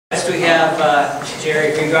Next we have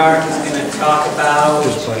Jerry Grigar, who's going to talk about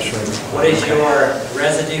what is your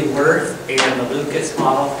residue worth and the Lucas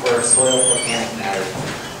model for soil organic matter.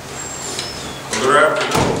 Well, good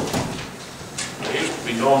afternoon. I used to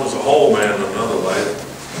be known as a whole man in another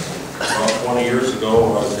life. About 20 years ago,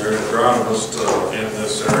 I was an agronomist in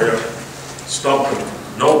this area, stumped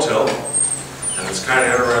and no-till. And it's kind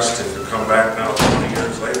of interesting to come back now 20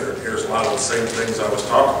 years later and here's a lot of the same things I was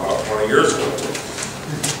talking about 20 years ago.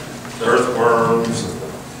 The earthworms,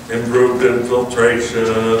 and improved infiltration,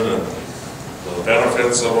 and the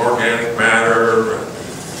benefits of organic matter,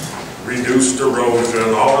 and reduced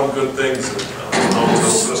erosion, all the good things that the no-till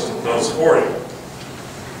system does for you.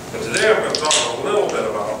 But today I'm going to talk a little bit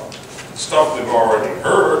about stuff we've already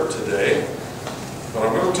heard today, but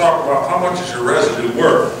I'm going to talk about how much is your residue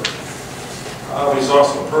worth. We saw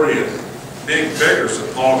some pretty big figures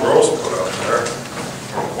that Paul Gross put up there.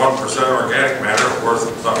 1% organic matter worth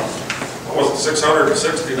about, what was it,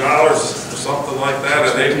 $660 or something like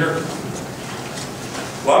that an acre?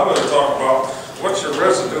 Well, I'm going to talk about what's your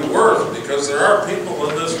residue worth, because there are people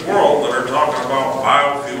in this world that are talking about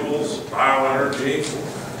biofuels, bioenergy,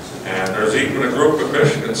 and there's even a group at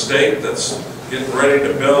Michigan State that's getting ready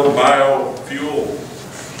to build biofuel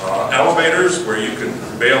elevators where you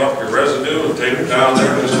can bale up your residue and take it down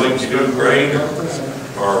there just like you do grain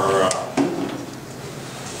or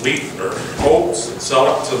wheat or oats and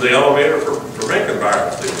sell it to the elevator for making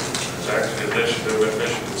biofuel. There's actually an initiative at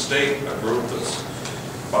Michigan State, a group that's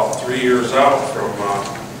about 3 years out from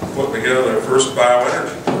putting together their first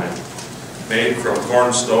bioenergy plant made from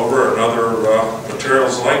corn stover and other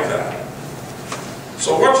materials like that.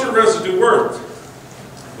 So what's your residue worth?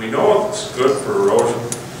 We know it's good for erosion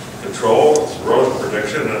control, it's erosion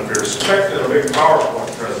prediction, and if you're expecting a big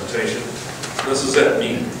PowerPoint presentation, this is it,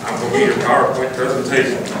 me. I'm going to be your PowerPoint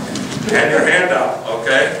presentation. And your handout,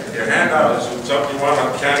 okay? Your handout is something you want to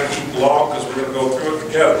kind of keep long because we're going to go through it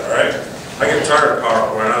together, all right? I get tired of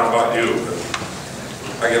PowerPoint, I don't know about you, but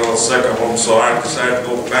I get a little sick of them, so I decided to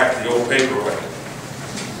go back to the old paperweight.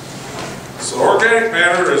 So organic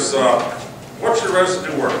matter is, what's your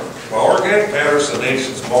residue worth? Well, organic matter is the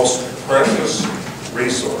nation's most precious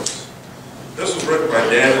resource. This was written by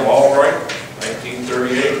Daniel Albright,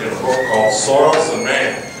 1938, in a book called Soils and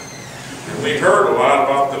Man. And we heard a lot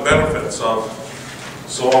about the benefits of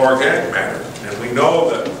soil organic matter. And we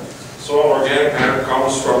know that soil organic matter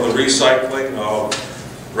comes from the recycling of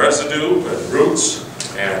residue and roots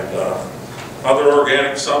and other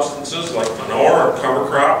organic substances like manure and cover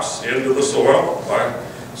crops into the soil by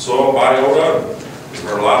soil biota. We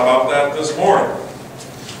heard a lot about that this morning.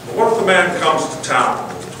 But what if the man comes to town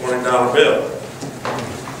with a $20 bill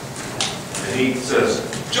and he says,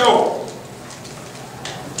 Joe,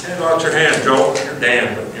 hand out your hand, Joe. You're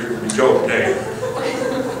Dan, but you're going to be Joe today.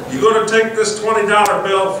 You going to take this $20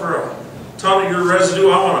 bill for a ton of your residue?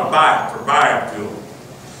 I want to buy it for biofuel.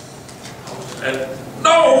 And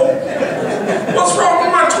no! What's wrong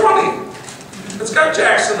with my 20? It's got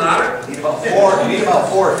Jackson on it. You need about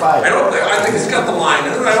four or five. I think it's got the line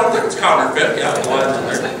in it. I don't think it's counterfeit. Yeah, the line's in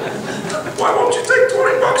there. Why won't you take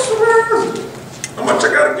 20 bucks for that? How much I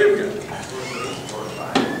gotta give you?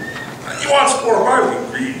 You want 4 or 5? We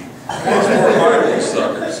greedy. You want 4 or 5 these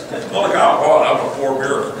suckers? Well, I got one. I'm a 4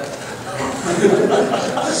 beer.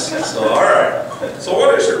 So, all right. So, what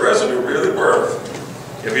is your residue really worth?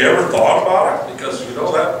 Have you ever thought about it? Because you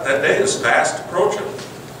know that day is fast approaching,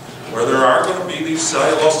 where there are going to be these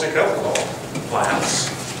cellulosic ethanol plants,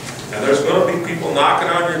 and there's going to be people knocking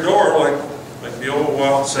on your door like the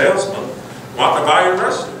old salesman, want to buy your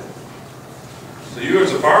residue. So you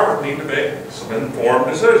as a farmer need to make some informed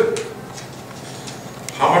decisions.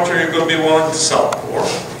 How much are you going to be willing to sell it for?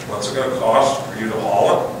 What's it going to cost for you to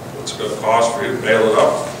haul it? What's it going to cost for you to bale it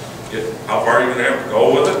up? How far are you going to have to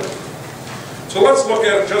go with it? So let's look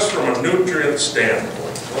at it just from a nutrient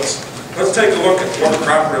standpoint. Let's take a look at what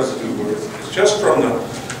crop residue worth is just from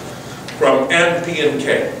N, P, and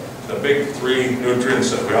K, the big 3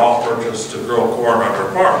 nutrients that we all purchase to grow corn on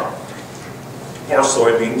our farm, or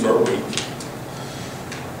soybeans, or wheat,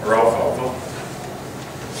 or alfalfa.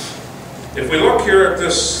 If we look here at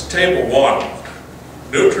this table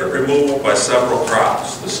 1, nutrient removal by several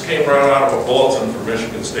crops. This came right out of a bulletin from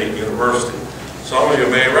Michigan State University. Some of you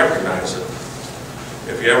may recognize it.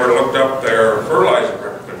 If you ever looked up their fertilizer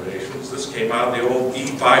recommendations, this came out of the old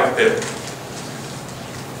E550.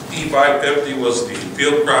 E550 was the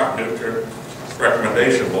field crop nutrient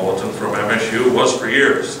recommendation bulletin from MSU, was for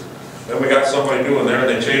years. Then we got somebody new in there and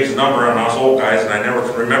they changed the number on us old guys, and I never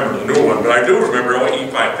can remember the new one, but I do remember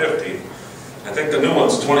E550. I think the new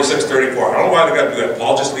one's 2634. I don't know why they got to do that,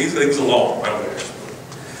 Paul. Just leave things alone.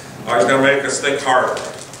 I was going to make us think harder.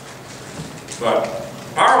 But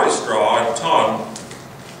barley straw in a ton,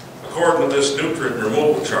 according to this nutrient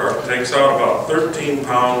removal chart, takes out about 13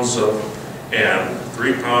 pounds of N,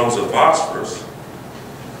 3 pounds of phosphorus,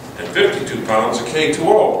 and 52 pounds of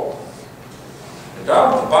K2O. And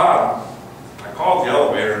down at the bottom, I called the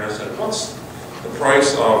elevator and I said, what's the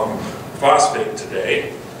price of phosphate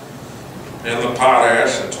today? And the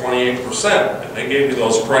potash at 28%. And they gave me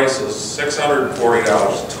those prices, $640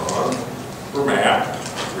 a ton for MAP,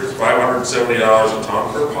 there's $570 a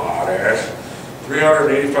ton for potash,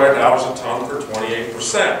 $385 a ton for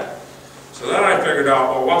 28%. So then I figured out,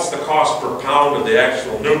 well, what's the cost per pound of the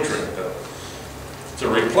actual nutrient to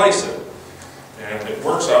replace it? And it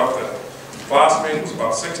works out that phosphate is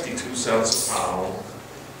about 62 cents a pound,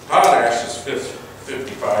 potash is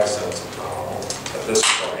 55 cents a pound at this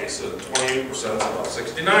price, and 28% is about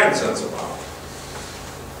 69 cents a pound.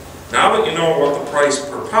 Now that you know what the price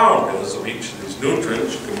per pound is of each of these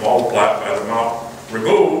nutrients, you can multiply it by the amount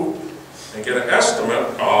removed and get an estimate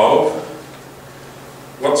of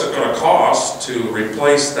what's it going to cost to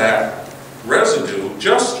replace that residue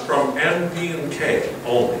just from N, P, and K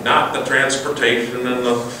only, not the transportation and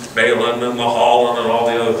the baling and the hauling and all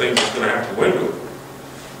the other things it's going to have to go into it.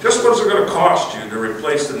 Just what is it going to cost you to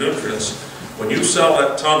replace the nutrients when you sell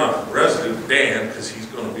that ton of residue to Dan, because he's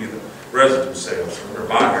going to be the residue salesman or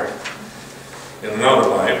buyer in another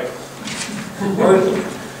life.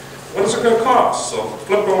 What is it going to cost? So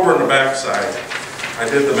flip over in the back side. I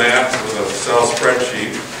did the math with a Excel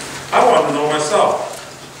spreadsheet. I wanted to know myself.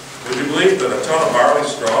 Would you believe that a ton of barley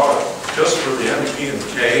straw, just for the N, P, and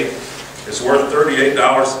K, is worth $38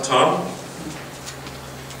 a ton?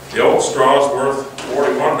 The oat straw is worth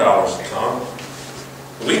 $41 a ton.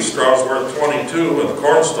 The wheat straw is worth $22, and the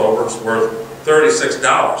corn stover is worth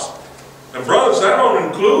 $36. And brothers, that don't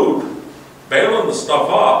include baling the stuff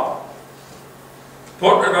up,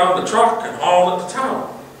 putting it on the truck, and hauling it to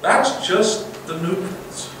town. That's just the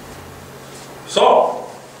nutrients. So,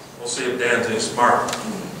 we'll see if Dan's any smart.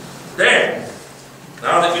 Dan,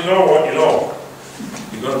 now that you know what you know,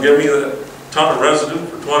 you going to give me a ton of residue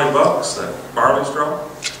for 20 bucks, that barley straw?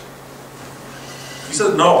 He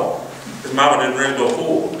said no. His mama didn't ready to go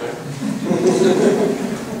fool.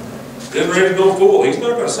 Didn't ready to go fool. He's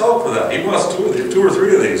not going to sell it for that. He wants two or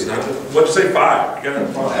three of these. What'd you say, 5? You got to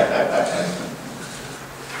have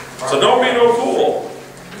 5. So don't be no fool.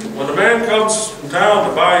 When the man comes from town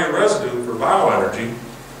to buy your residue for bioenergy,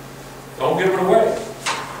 don't give it away.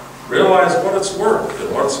 Realize what it's worth.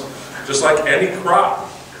 And what's just like any crop.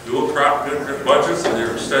 Do a crop nutrient budget with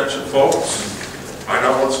your extension folks. Find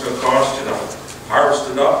out what it's going to cost you to harvest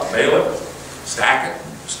it up, bale it, stack it,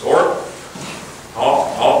 store it,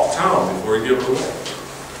 all to town before you give it away.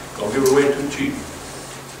 Don't give it away too cheap.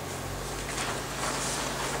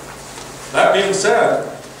 That being said,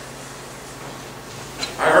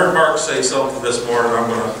 I heard Mark say something this morning. I'm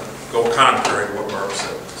going to go contrary to what Mark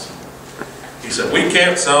said. He said, we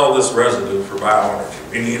can't sell this residue for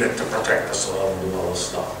bioenergy. We need it to protect the soil and do all this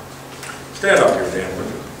stuff. Stand up here, Dan, will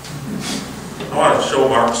you? I want to show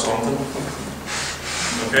Mark something.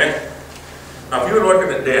 Okay? Now, if you were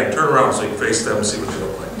looking at Dan, turn around so you can face them and see what you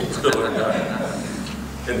look like. He's a good looking guy.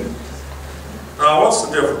 And now, what's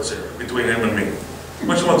the difference here between him and me?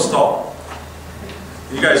 Which one's tall?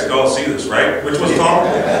 You guys can all see this, right? Which one's tall?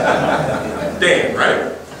 Dan,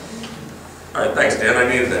 right? All right, thanks, Dan. I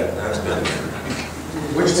needed that. That's good.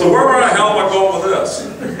 So where the hell am I going with this?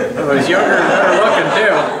 It was younger and better looking,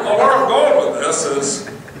 too. Well, where I'm going with this is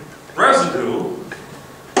residue.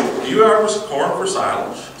 Do you ever corn for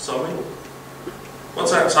silage? Somebody?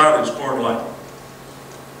 What's that silage corn like?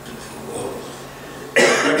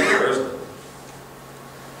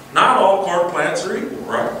 Not all corn plants are equal,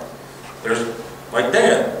 right? There's, like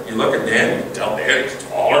Dan. You look at Dan, you can tell Dan he's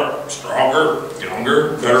taller, stronger,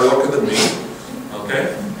 younger, better looking than me.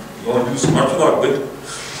 Okay? You're going to do so much ugly.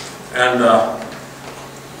 And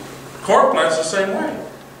corn plants the same way.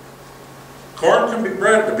 Corn can be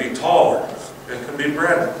bred to be taller. It can be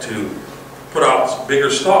bred to put out bigger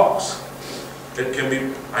stalks. It can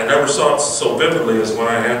be, I never saw it so vividly as when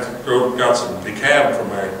I got some decab from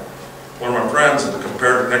one of my friends and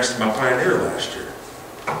compared it next to my Pioneer last year.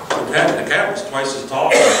 The decab was twice as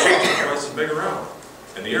tall, twice as big around,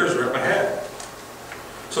 and the ears are at my head.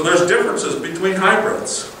 So there's differences between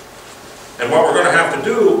hybrids. And what we're going to have to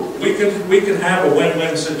do, we can have a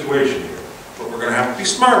win-win situation here, but we're going to have to be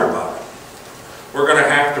smart about it. We're going to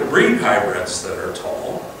have to breed hybrids that are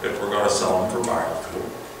tall if we're going to sell them for biofuel.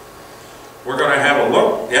 We're going to have a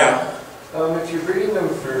look, yeah. If you're breeding them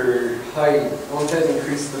for height, won't that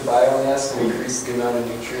increase the biomass and increase the amount of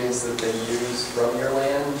nutrients that they use from your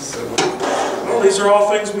land? So, Well, these are all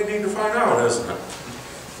things we need to find out, isn't it?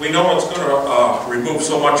 We know it's going to remove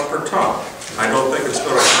so much per ton. I don't think it's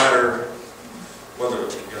going to matter whether,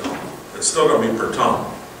 it's still going to be per ton.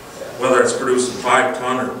 Whether it's producing 5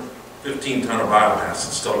 ton or 15 ton of biomass,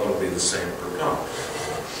 it's still going to be the same per ton.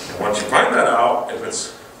 And once you find that out,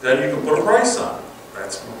 then you can put a price on it.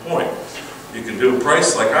 That's my point. You can do a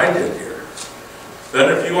price like I did here.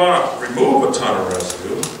 Then if you want to remove a ton of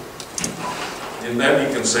residue, and then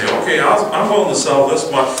you can say, okay, I'm willing to sell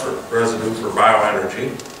this much for residue for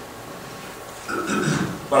bioenergy,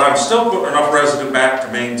 but I'm still putting enough residue back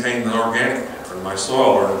to maintain the organic matter in my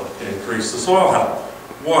soil or to increase the soil health.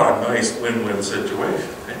 What a nice win-win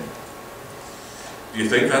situation. Eh? Do you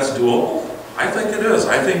think that's doable? I think it is.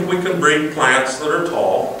 I think we can breed plants that are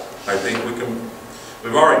tall. I think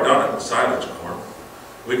we've already done it with silage corn.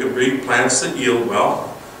 We can breed plants that yield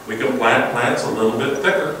well. We can plant plants a little bit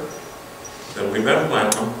thicker than we've been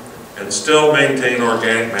planting them and still maintain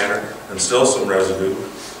organic matter and still some residue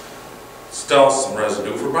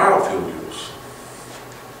for biofuel use.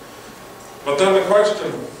 But then the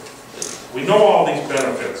question, we know all these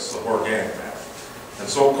benefits of organic matter. And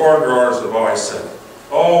so corn growers have always said,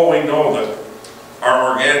 oh, we know that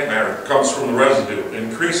our organic matter comes from the residue, it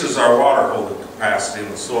increases our water holding capacity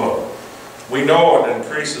in the soil. We know it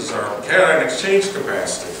increases our cation exchange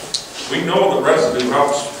capacity. We know that residue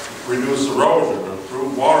helps reduce erosion and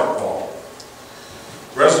improve water quality.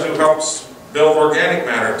 Residue helps build organic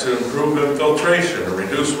matter to improve infiltration and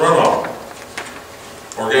reduce runoff.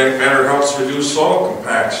 Organic matter helps reduce soil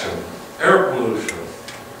compaction, air pollution,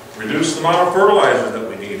 reduce the amount of fertilizer that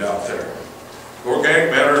we need out there.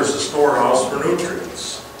 Organic matter is a storehouse for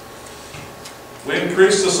nutrients. We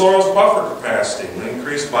increase the soil's buffer capacity. We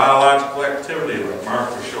increase biological activity, like Mark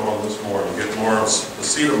was showing this morning. You get more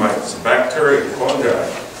acetomites and bacteria and fungi.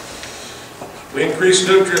 We increase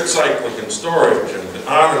nutrient cycling and storage, and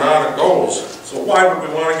on it goes. So why would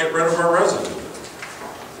we want to get rid of our residue?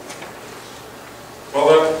 Well,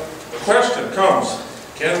 the question comes,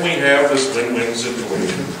 can we have this win-win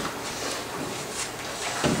situation?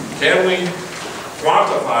 Can we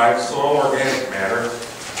quantify soil organic matter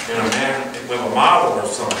with a model of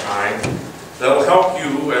some kind that will help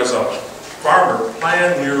you as a farmer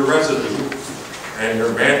plan your residue and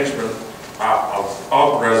your management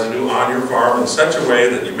of residue on your farm in such a way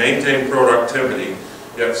that you maintain productivity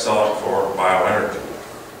yet sell it for bioenergy?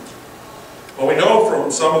 Well, we know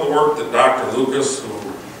from some of the work that Dr. Lucas,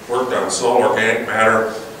 who worked on soil organic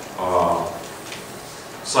matter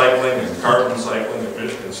cycling and carbon cycling at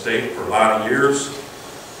Michigan State for a lot of years.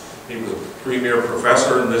 He was a premier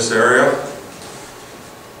professor in this area.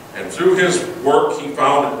 And through his work, he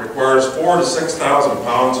found it requires 4,000 to 6,000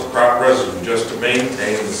 pounds of crop residue just to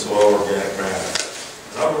maintain the soil organic matter.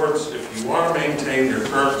 In other words, if you want to maintain your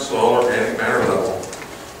current soil organic matter level,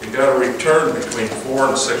 you've got to return between 4,000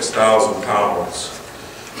 and 6,000 pounds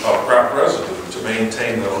of crop residue to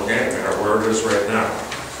maintain the organic matter where it is right now.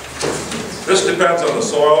 This depends on the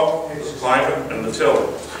soil, the climate, and the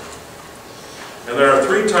tillage. And there are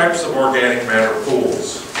 3 types of organic matter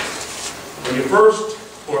pools. When you first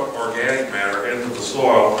put organic matter into the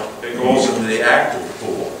soil, it goes into the active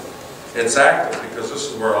pool. It's active because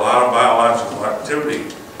this is where a lot of biological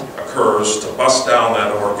activity occurs to bust down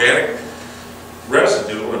that organic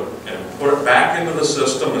residue and put it back into the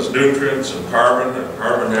system as nutrients and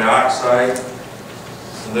carbon dioxide.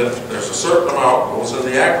 And then there's a certain amount that goes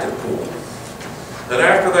in the active pool. Then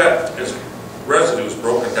after that, residue is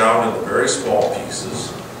broken down into very small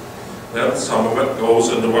pieces. Then some of it goes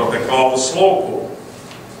into what they call the slow pool.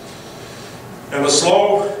 And the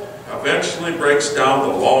slow eventually breaks down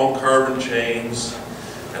the long carbon chains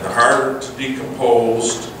and the harder to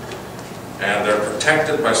decompose, and they're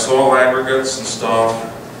protected by soil aggregates and stuff,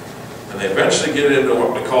 and they eventually get into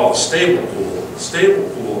what we call the stable pool. The stable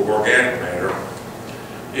pool of organic matter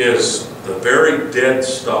is the very dead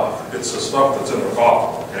stuff. It's the stuff that's in the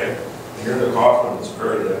coffin, okay? Here in the coffin, it's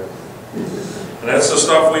very dead. And that's the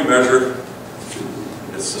stuff we measure.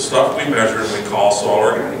 It's the stuff we measure and we call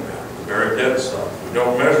soil organic matter, the very dead stuff. We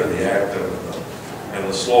don't measure the active and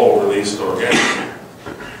the slow released organic matter.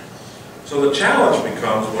 So the challenge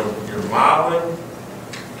becomes when you're modeling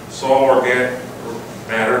soil organic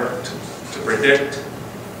matter to predict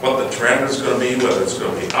what the trend is going to be, whether it's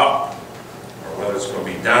going to be up or whether it's going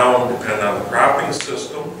to be down, depending on the cropping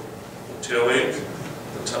system, the tillage,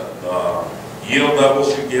 the yield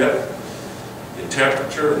levels you get, the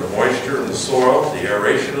temperature and the moisture in the soil, the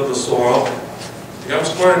aeration of the soil. It becomes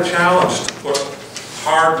quite a challenge to put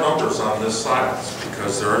hard numbers on this science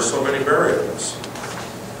because there are so many variables.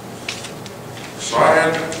 So I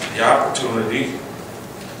had the opportunity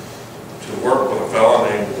to work with a fellow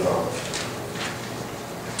named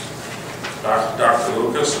Dr.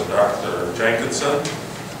 Lucas and Dr. Jenkinson,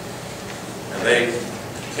 and they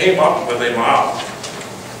came up with a model.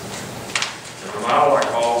 And the model I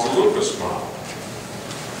call the Lucas model.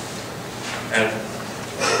 And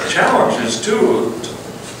the challenge is to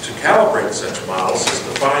calibrate such models is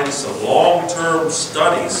to find some long-term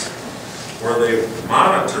studies where they've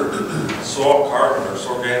monitored soil carbon or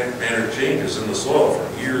organic matter changes in the soil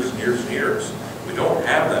for years and years and years. We don't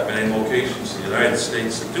have that many locations in the United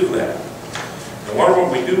States that do that. And one of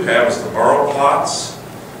what we do have is the burrow plots,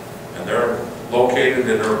 and they're located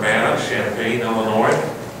in Urbana, Champaign, Illinois.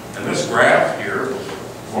 And this graph here,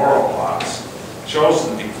 burrow plots, shows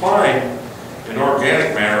the decline in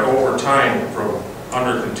organic matter over time from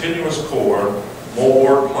under continuous corn,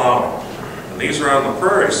 moldboard plowing. And these are on the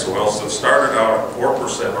prairie soils that started out at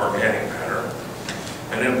 4% organic matter.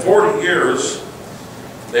 And in 40 years,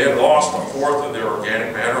 they had lost a fourth of their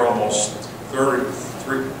organic matter, almost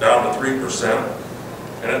 33, down to 3%.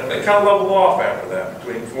 And they kind of leveled off after that,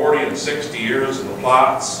 between 40 and 60 years in the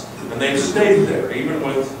plots. And they've stayed there, even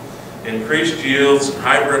with increased yields and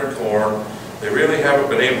hybrid corn. They really haven't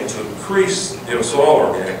been able to increase the soil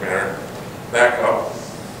organic matter back up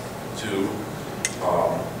to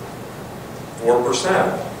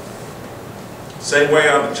 4%. Same way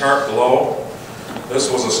on the chart below. This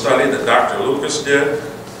was a study that Dr. Lucas did.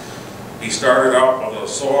 He started out with a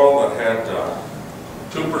soil that had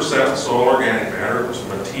 2% soil organic matter. It was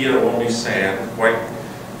Mattia loamy sand, quite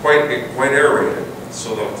aerated,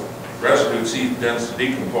 so the residue seed tends to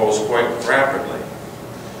decompose quite rapidly.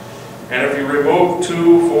 And if you remove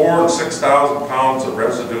 2, 4, and 6,000 pounds of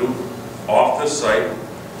residue off this site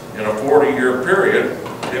in a 40-year period,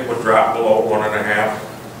 it would drop below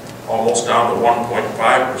 1.5, almost down to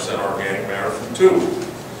 1.5% organic matter from 2.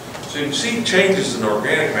 So you can see changes in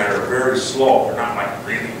organic matter are very slow. They're not like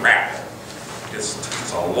really rapid.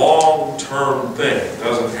 It's a long-term thing. It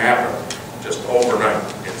doesn't happen just overnight.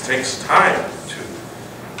 It takes time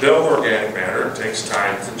to build organic matter. It takes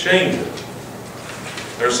time to change it.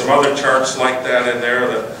 There's some other charts like that in there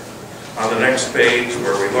that on the next page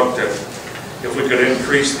where we looked at if we could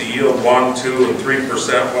increase the yield 1, 2, and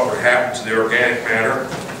 3%, what would happen to the organic matter.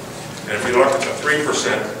 And if you look at the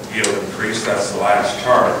 3% yield increase, that's the last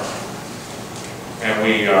chart. And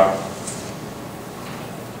we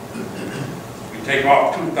take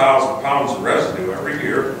off 2,000 pounds of residue every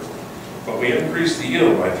year, but we increase the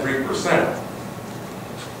yield by 3%.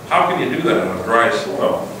 How can you do that on a dry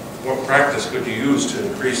soil? What practice could you use to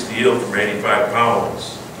increase the yield from 85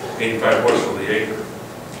 pounds, 85 bushel the acre,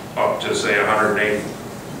 up to say 180?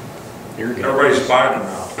 Everybody's buying them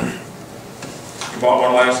now. You bought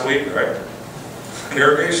one last week, right? An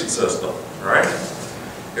irrigation system, right?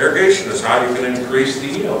 Irrigation is how you can increase the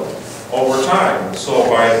yield over time. And so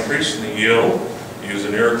by increasing the yield,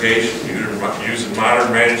 using irrigation, using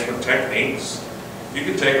modern management techniques, you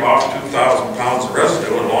can take off 2,000 pounds of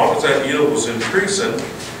residue, and as long as that yield was increasing,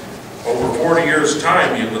 over 40 years'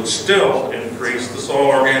 time, you would still increase the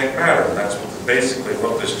soil organic matter. And that's basically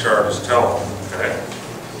what this chart is telling, okay?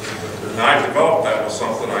 And I developed that with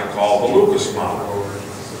something I call the Lucas model.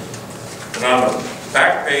 And on the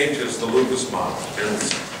back page is the Lucas model.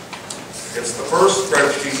 It's the first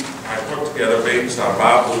spreadsheet I put together based on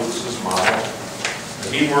Bob Lucas's model.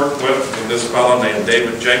 And he worked with this fellow named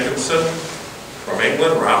David Jenkinson from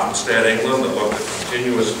England, Rothamsted, England, that looked at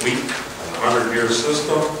continuous wheat and a 100-year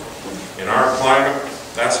system. In our climate,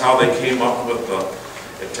 that's how they came up with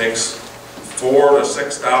it takes 4,000 to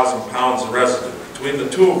 6,000 pounds of residue. Between the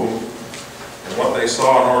two of them and what they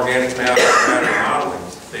saw in organic matter modeling,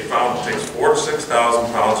 they found it takes 4,000 to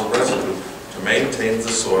 6,000 pounds of residue to maintain the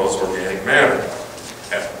soil's organic matter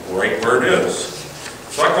at right where it is.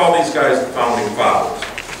 So I call these guys the founding fathers,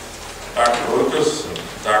 Dr. Lucas and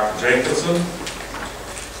Dr. Jenkinson.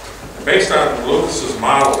 And based on Lucas's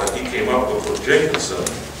model that he came up with Jenkinson,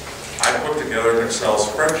 I put together an Excel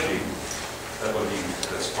spreadsheet that would be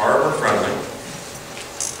farmer friendly.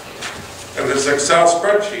 And this Excel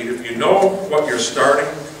spreadsheet, if you know what your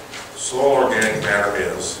starting soil organic matter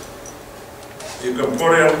is, you can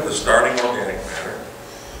put in the starting organic matter,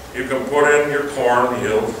 you can put in your corn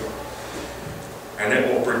yield, and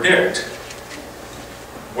it will predict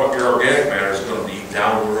what your organic matter is going to be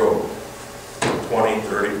down the road, 20,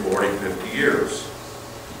 30, 40, 50 years.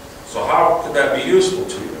 So how could that be useful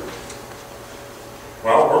to you?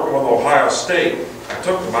 Well, working with Ohio State, I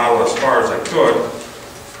took the model as far as I could.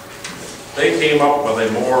 They came up with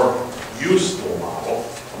a more useful model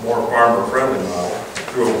more farmer-friendly model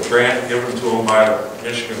through a grant given to them by the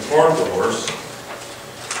Michigan Corn Growers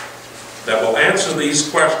that will answer these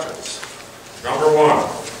questions. Number one,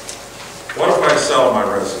 what if I sell my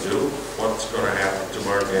residue? What's going to happen to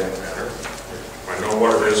my organic matter? If I know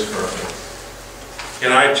what it is currently.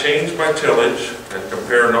 Can I change my tillage and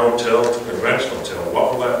compare no-till to conventional till?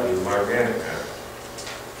 What will that do to my organic matter?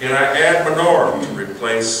 Can I add manure to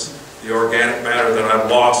replace the organic matter that I've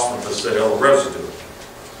lost from the sale of residue?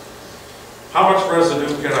 How much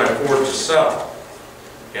residue can I afford to sell?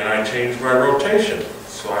 Can I change my rotation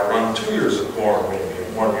so I run 2 years of corn, maybe,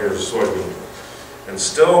 and 1 year of soybean, and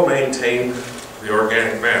still maintain the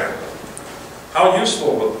organic matter? How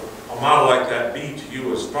useful would a model like that be to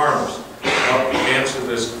you as farmers to help you answer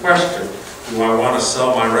this question, do I want to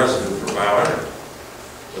sell my residue for bioenergy?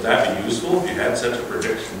 Would that be useful if you had such a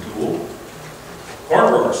prediction tool? Corn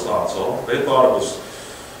growers thought so. They thought it was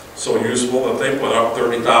so useful that they put up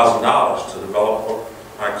 $30,000 to develop what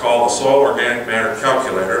I call the soil organic matter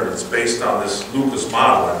calculator, and it's based on this Lucas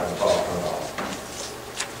model that I'm talking about.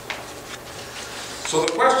 So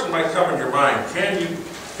the question might come in your mind, can you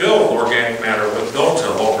build organic matter with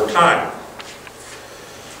no-till over time?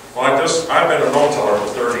 Well, I've been a no-tiller for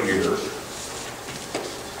 30 years.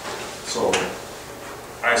 So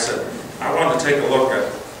I said, I wanted to take a look at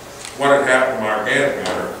what had happened to my organic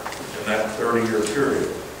matter in that 30-year period.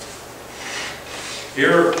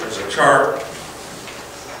 Here is a chart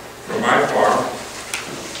from my farm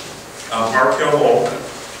on Park Hill Oak,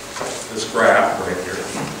 this graph right here.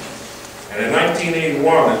 And in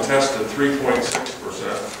 1981, it tested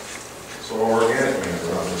 3.6% soil organic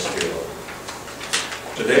matter on this scale.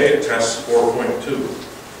 Today, it tests 4.2.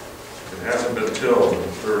 It hasn't been tilled in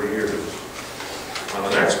 30 years. On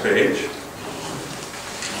the next page,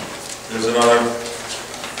 there's another,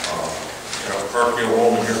 Park Hill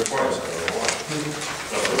Home in here twice, I don't know why.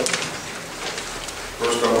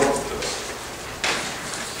 First I looked at this.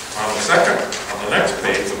 On the next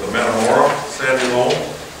page with the Metamora sandy loam,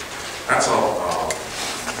 that's a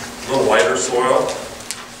little lighter soil.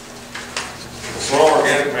 The soil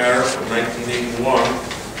organic matter from 1981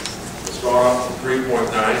 has gone up from 3.9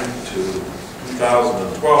 to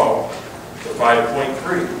 2012 to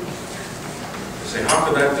 5.3. You say, how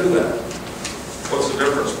could that do that? What's the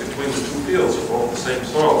difference between the two fields? They're both the same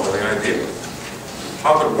soil, for the idea.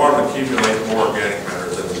 How could one accumulate more organic matter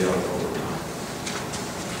than the other over time?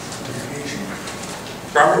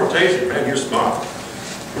 Crop rotation, man, you're smart.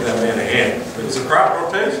 Give that man a hand. It's a crop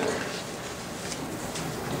rotation.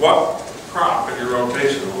 What crop in your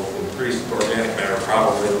rotation will increase the organic matter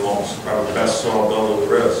probably the most, probably the best soil builder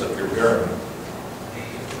there is if you're bearing it?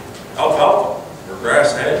 Alfalfa or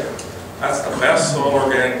grass hay. That's the best soil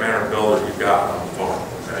organic matter builder you've got on the farm,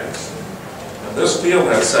 okay? And this field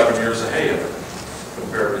has 7 years of hay in it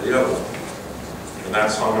compared to the other one. And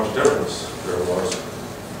that's how much difference there was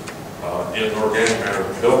in organic matter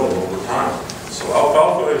building over time. So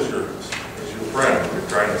alfalfa is your friend if you're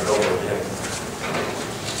trying to build organic matter.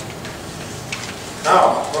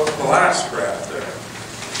 Now, look at the last graph there.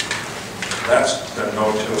 That's been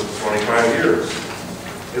no-till for 25 years.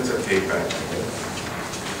 It's a K-pack.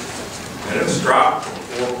 And it's dropped from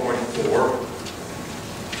 4.4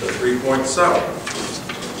 to 3.7.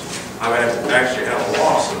 I've actually had a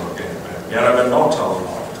loss in organic matter, yet I've been no-tilling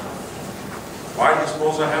all the time. Why do you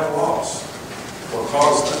suppose I have a loss? What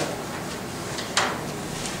caused that?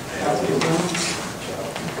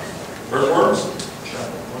 Earthworms?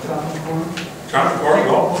 Chocolate corn?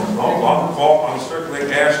 No, I'm strictly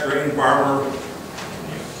ash green farmer,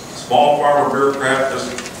 small farmer bureaucrat, just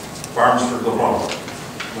farms for the moment.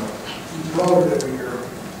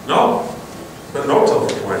 No, but no-till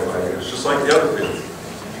for 25 years, just like the other field.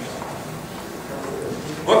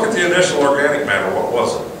 Look at the initial organic matter, what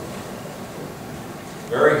was it?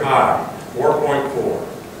 Very high, 4.4.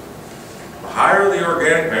 The higher the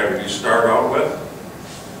organic matter you start out with,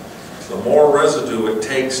 the more residue it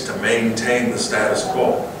takes to maintain the status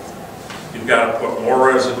quo. You've got to put more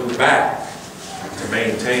residue back to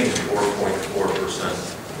maintain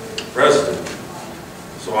 4.4% residue.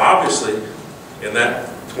 So obviously, in that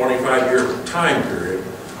 25-year time period,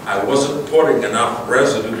 I wasn't putting enough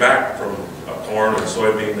residue back from a corn and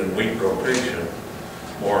soybean and wheat rotation,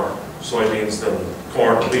 more soybeans than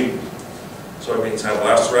corn and wheat. Soybeans have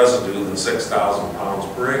less residue than 6,000 pounds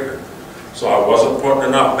per acre. So I wasn't putting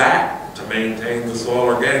enough back to maintain the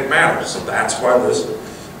soil organic matter. So that's why this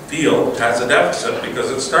field has a deficit,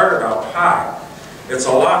 because it started out high. It's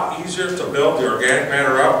a lot easier to build the organic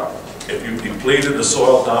matter up if you've depleted the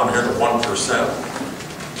soil down here to 1%.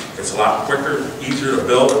 It's a lot quicker, easier to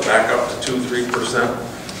build it back up to 2–3%.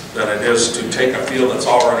 than it is to take a field that's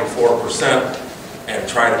already 4% and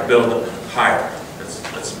try to build it higher.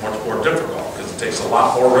 It's much more difficult because it takes a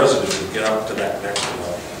lot more residue to get up to that next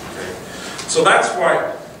level. Okay? So that's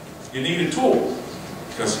why you need a tool,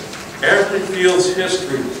 because every field's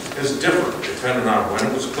history is different depending on when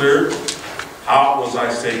it was cleared, how it was,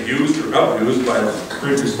 I say, used or abused by the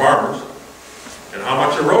previous farmers, and how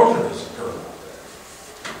much erosion has occurred out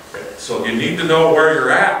there. Okay, so you need to know where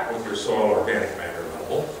you're at with your soil organic matter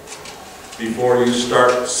level before you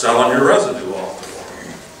start selling your residue off the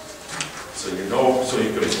farm. So you know, so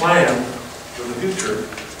you can plan for the future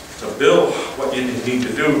to build what you need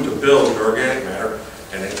to do to build your organic matter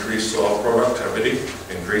and increase soil productivity,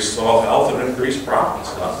 increase soil health, and increase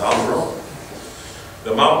profits down the road.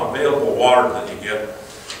 The amount of available water that you get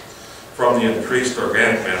from the increased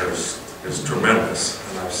organic matter is tremendous,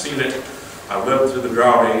 and I've seen it. I've lived through the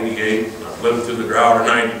drought of '88, I've lived through the drought of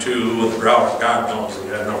 '92, and the drought of God knows we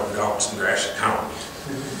had no droughts in Gratiot County.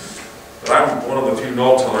 But I'm one of the few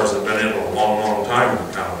no-tillers that have been in a long, long time in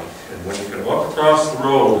the county, and when you can look across the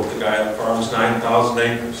road at the guy that farms 9,000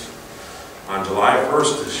 acres, on July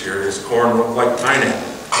 1st this year, his corn looked like pineapple.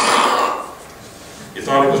 You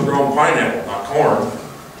thought he was growing pineapple, not corn.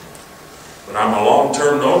 But I'm a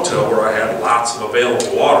long-term no-till where I had lots of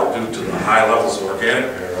available water due to the high levels of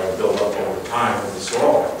organic matter I built up over time in the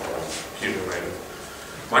soil I accumulated.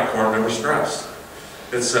 My corn never stressed.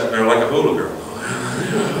 It's sitting there like a hula girl.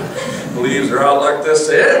 The leaves are out like this.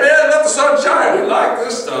 Say, hey man, let the sun shine. We like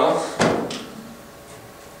this stuff.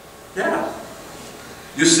 Yeah.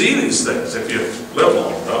 You see these things if you live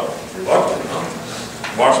long enough, you're lucky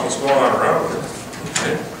enough. Watch what's going on around here.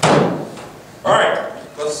 Okay. All right,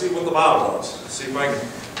 let's see what the model does. See if I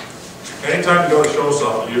can. Anytime you go to show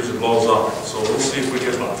something, it usually blows up. So we'll see if we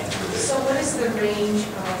get lucky today. So what is the range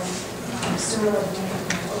of soil organic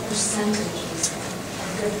matter? What percentage is that?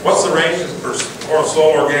 What's the range for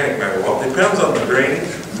soil organic matter? Well, it depends on the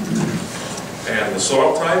drainage and the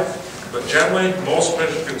soil type. But generally, most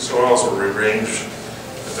Michigan soils are range.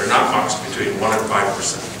 They're not much, between 1 and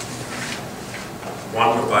 5%.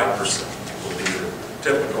 1 to 5% will be your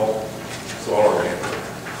typical soil organic matter.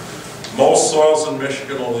 Most soils in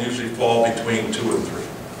Michigan will usually fall between 2 and 3.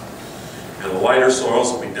 And the lighter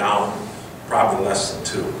soils will be down probably less than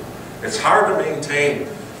 2. It's hard to maintain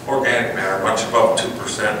organic matter much above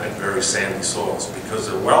 2% in very sandy soils because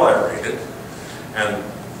they're well aerated and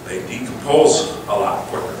they decompose a lot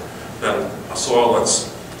quicker than a soil that's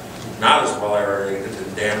not as well aerated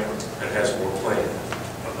and damper and has more clay in it.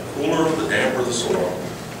 But the cooler, the damper the soil,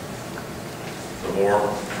 the more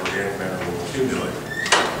organic matter will accumulate.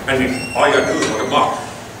 And all you got to do is look at muck.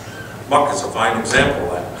 Muck is a fine example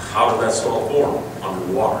of that. How did that soil form?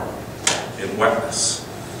 Underwater, in wetness.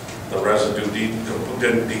 The residue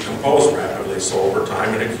didn't decompose rapidly, so over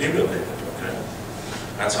time it accumulated. Okay?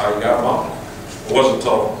 That's how you got muck. It wasn't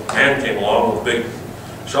until man came along with big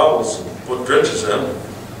shovels and put ditches in.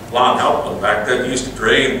 Lon helped them. Back then, used to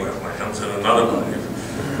drain wetlands in another way.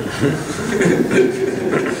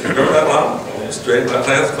 Remember that, Lon? You used to drain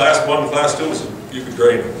wetlands, class 1 and class 2, so you could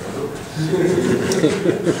drain them.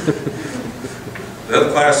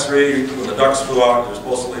 Then class 3, when the ducks flew out, you're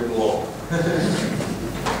supposed to leave them alone.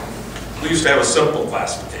 We used to have a simple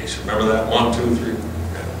classification. Remember that? 1, 2, 3.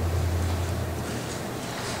 Yeah.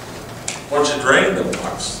 Once you drain them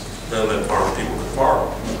ducks, then the farm people could farm.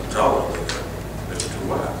 Tell them they're too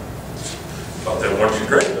wet. But then once you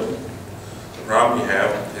drain them, the problem you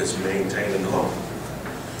have is maintaining them.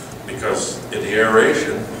 Because in the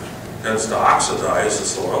aeration, it tends to oxidize the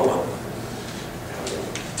soil and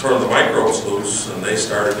turn the microbes loose, and they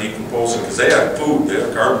started decomposing because they had food, they had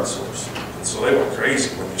a carbon source. And so they went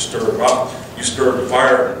crazy when you stir them up. You stir the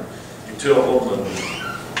fire and you till them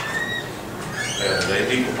and they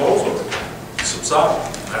decompose them,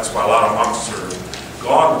 subside. That's why a lot of mucks are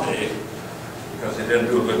gone today, because they didn't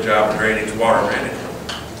do a good job of drainage water management.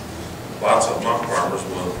 Lots of muck farmers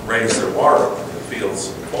will raise their water up in the fields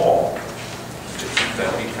in the fall to keep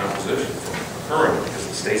that decomposition from occurring because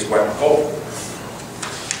it stays wet and cold.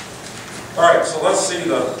 All right, so let's see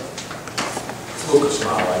the Lucas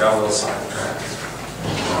model. I got a little sidetracked.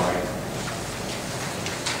 All right.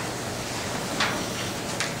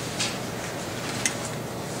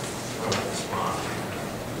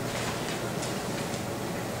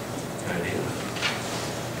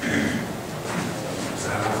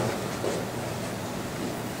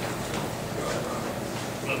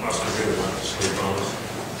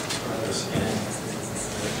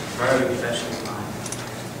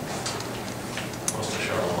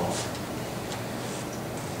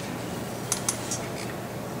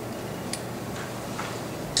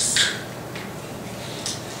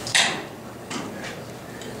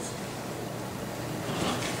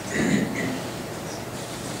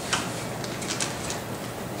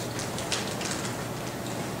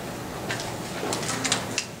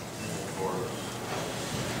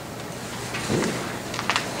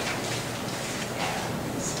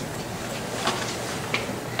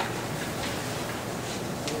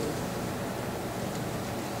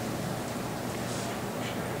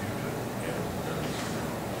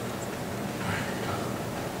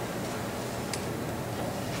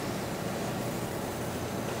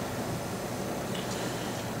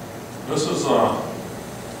 This is a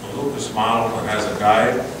Lucas model that has a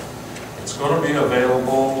guide. It's going to be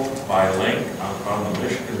available by link on the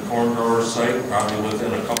Michigan Corn Growers site probably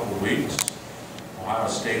within a couple of weeks. Ohio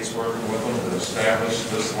State's working with them to establish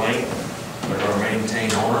this link. They're going to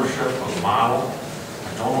maintain ownership of the model.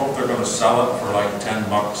 I don't know if they're going to sell it for like $10 a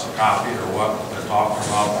copy or what, but they're talking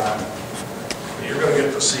about that. But you're going to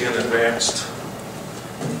get to see an advanced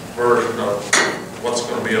version of what's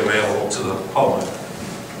going to be available to the public,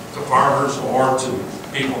 to farmers or to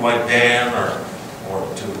people like Dan or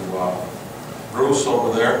to Bruce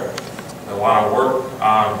over there that want to work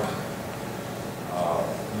on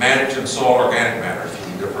managing soil organic matter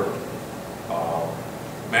through different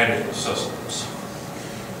management systems.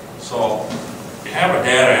 So you have a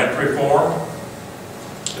data entry form,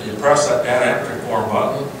 and you press that data entry form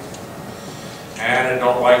button, and I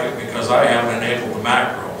don't like it because I haven't enabled the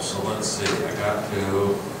macro. So let's see, I got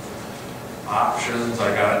to options,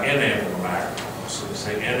 I got to enable the macro. So you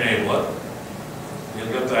say enable it. You'll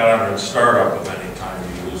get that under startup of any time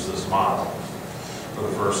you use this model for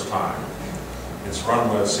the first time. It's run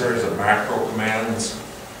with a series of macro commands.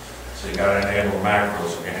 So you got to enable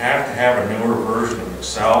macros. You have to have a newer version of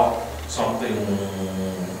Excel, something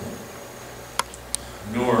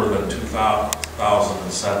newer than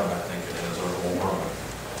 2007, I think it is, or more.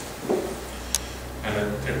 And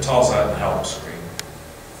it tells that in the help screen.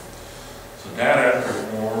 So data entry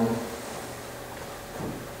form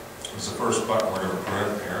is the first button we're going to put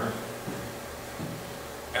in here.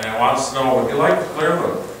 And it wants to know, would you like to clear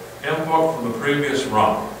the input from the previous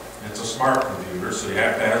run? It's a smart computer, so you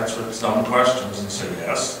have to answer its dumb questions and say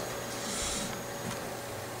yes.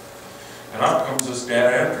 And up comes this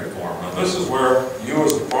data entry form. Now this is where you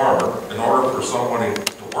as a farmer, in order for somebody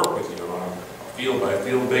to work with you on a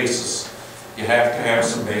field-by-field basis, you have to have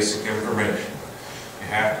some basic information. You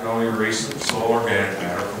have to know your recent soil organic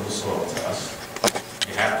matter from the soil test.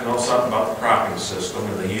 You have to know something about the cropping system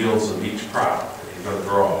and the yields of each crop that you're going to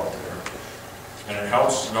grow out there. And it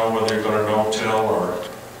helps to know whether you're going to no-till or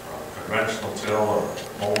conventional till or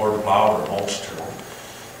mower, plow, or mulch till.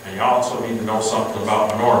 And you also need to know something about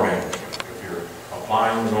manure management, if you're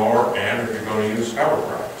applying manure and if you're going to use cover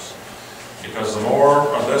crops. Because the more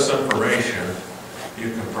of this information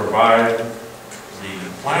you can provide the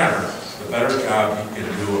planner, the better job you can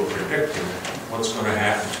do of predicting what's going to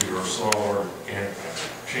happen to your soil organic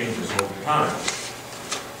changes over time.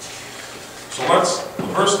 So the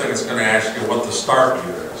first thing it's going to ask you what the start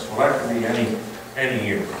year is. Well, that can be any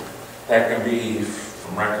year. That can be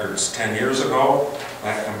from records 10 years ago.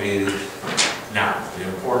 That can be now. The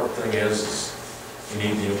important thing is you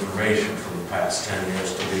need the information from the past 10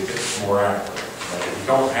 years to make it more accurate. But if you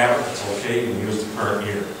don't have it, it's okay. You can use the current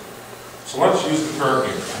year. So let's use the current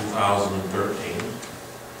year, 2013.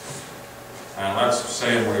 And let's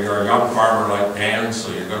say you're a young farmer like Dan,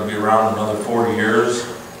 so you're going to be around another 40 years.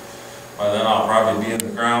 By then I'll probably be in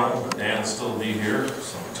the ground, but Dan will still be here.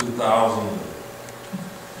 So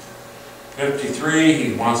 2053,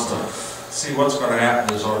 he wants to see what's going to happen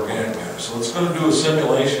to his organic matter. So it's going to do a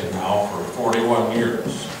simulation now for 41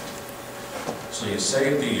 years. So you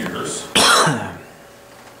save the years.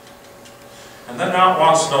 And then now it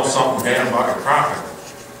wants to know something, Dan, about your cropping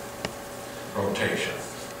rotation.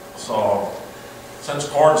 So since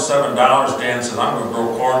corn's $7, Dan says, I'm going to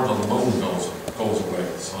grow corn until the moon goes away.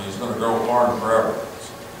 So he's going to grow corn forever.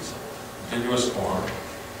 So it's continuous corn.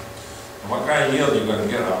 And what kind of yield are you going to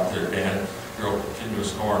get out there, Dan? Grow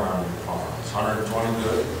continuous corn on your farm. It's 120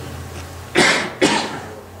 good.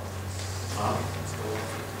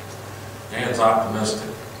 Dan's optimistic.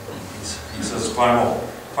 He says climate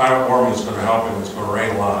warming is going to help him. It's going to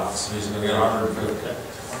rain a lot, so he's going to get 150.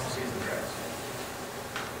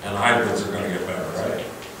 And hybrids are going to get better, right?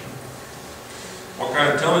 What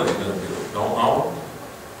kind of tillage are you going to do? Don't know?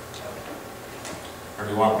 Or do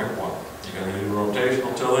you want to pick one? You're going to do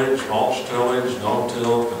rotational tillage, mulch tillage,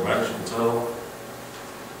 no-till, conventional till.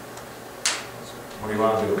 What do you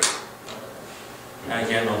want to do? I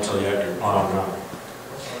can't no-till yet, you're plowing now.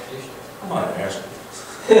 I'm not asking.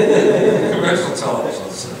 Conventional tillage,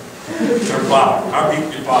 let's say. You're plowing. How deep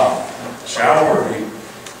do you plow? Shallow or deep?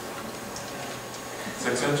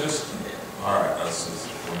 6 inches? All right,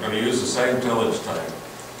 we're going to use the same tillage type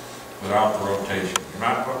without the rotation. You're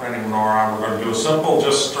not putting any manure on. We're going to do a simple,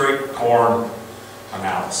 just straight corn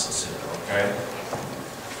analysis here, okay?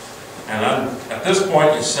 And then at this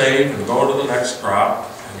point, you save and go to the next crop,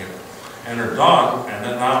 and you enter done, and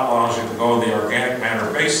then that allows you to go to the organic matter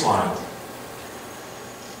baseline.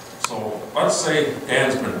 So let's say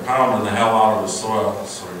Dan's been pounding the hell out of the soil,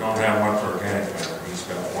 so we don't have much organic matter. He's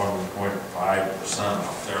got 1.5%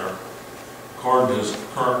 out there. According to his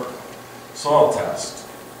current soil test,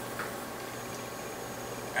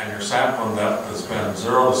 and your sampling depth has been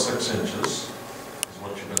 0 to 6 inches, is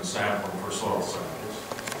what you've been sampling for soil samples.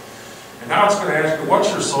 And now it's going to ask you, what's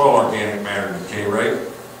your soil organic matter decay rate?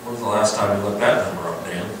 When was the last time you looked that number up,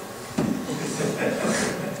 Dan?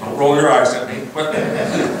 Don't roll your eyes at me. But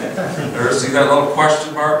there, see that little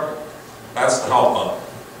question mark? That's the help button.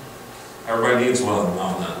 Everybody needs one of them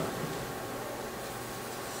now and then.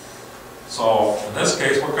 So, in this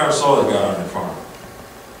case, what kind of soil you got on your farm?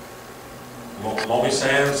 Loamy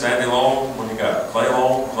sand, sandy loam, what do you got? Clay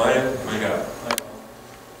loam, clay, what do you got?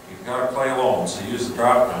 You've got a clay loam, so use the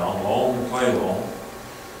drop down, loam and clay loam.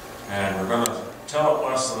 And we're going to tell it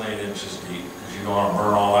less than 8 inches deep, because you don't want to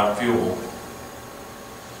burn all that fuel.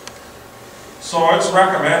 So it's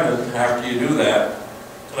recommended, after you do that,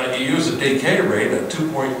 that you use a decay rate at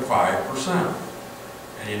 2.5%.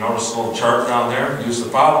 And you notice the little chart down there? Use the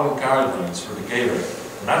following guidelines for decay rate.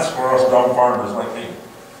 And that's for us dumb farmers like me.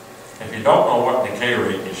 If you don't know what decay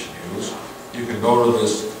rate you should use, you can go to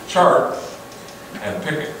this chart and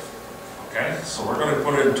pick it. Okay? So we're going to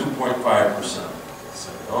put in 2.5%.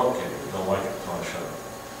 Say, okay, you don't like it, so I shut it.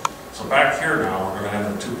 So back here now, we're going to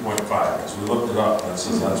have the 2.5, because we looked it up, and it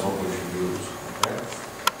says that's what we should use. Okay?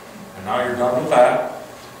 And now you're done with that.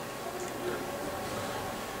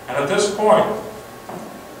 And at this point,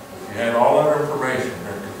 if you had all that information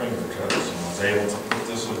at your fingertips and was able to put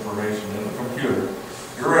this information in the computer,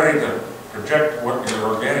 you're ready to project what your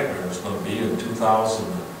organic matter is going to be in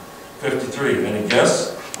 2053. Any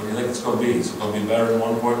guess? What do you think it's going to be? Is it going to be better than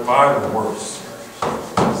 1.5 or worse?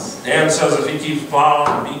 Dan says if he keeps plowing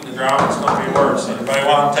and beating the ground, it's going to be worse. Anybody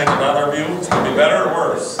want to take another view? It's going to be better or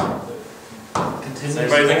worse? Does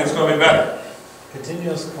anybody think it's going to be better?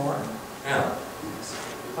 Continuous corn. Yeah.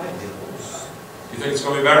 You think it's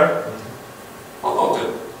going to be better? Well, look at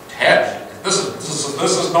Ted. This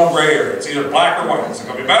is no gray area. It's either black or white. Is it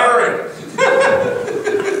going to be better?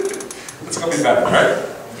 It's going to be better, right?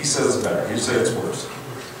 He says it's better. You say it's worse.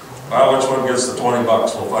 Well, which one gets the 20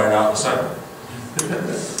 bucks? We'll find out in a second.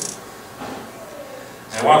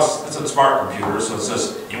 And once it's a smart computer, so it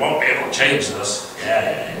says you won't be able to change this.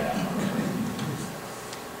 Yeah.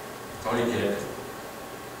 Oh, you can't.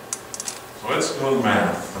 So it's doing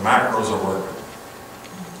math. The macros are working.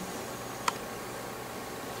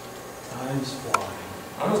 Time's flying.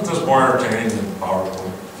 How is this more entertaining than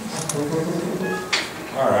PowerPoint?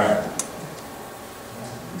 All right.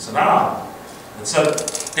 So now, it said,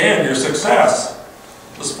 Dan, your success.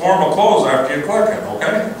 This form will close after you click it,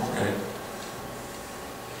 okay? Okay.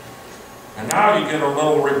 And now you get a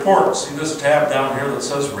little report. See this tab down here that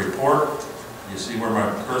says report? You see where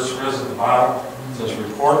my cursor is at the bottom? It says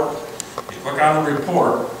report. You click on the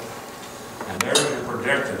report, and there's your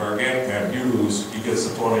projected organic matter use. You get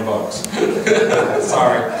the 20 bucks.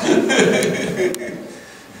 Sorry.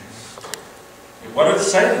 What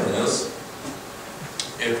it's saying is,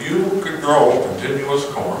 if you could grow continuous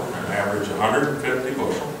corn and average 150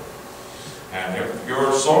 bushel, and if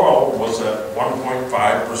your soil was at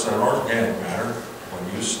 1.5% organic matter when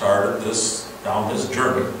you started this down this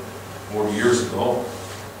journey 40 years ago,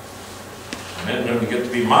 and then when you get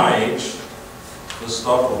to be my age, this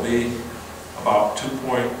stuff will be about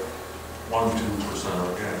 2.12%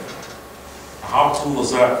 organic. Now, how cool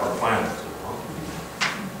is that for a plant?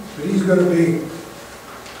 But he's going to be,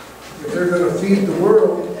 if they're going to feed the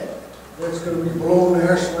world, that's going to be below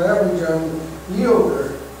national average on yield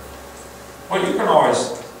there. Well, you can always,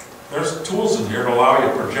 there's tools in here to allow you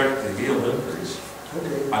to project the yield increase.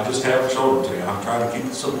 Okay. I just haven't showed it to you. I'm trying to keep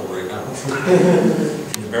it simple right now.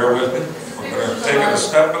 Can you bear with me? We're going to take it a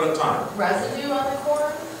step at a time. Residue on the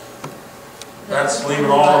corn? That's leaving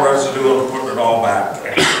all the residue and putting it all back.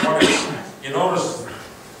 You notice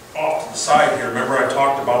off to the side here, remember I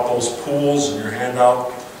talked about those pools in your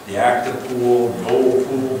handout? The active pool, the old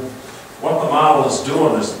pool. What the model is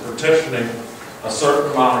doing is partitioning a certain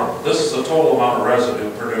amount of, this is the total amount of residue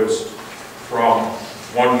produced from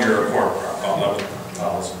 1 year of corn crop, about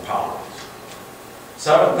 11,000 pounds.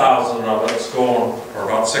 7,000 of it's going, or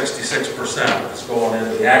about 66%, is going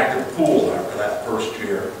into the active pool after that first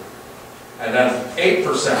year. And then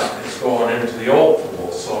 8% is going into the old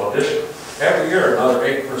pool. So every year another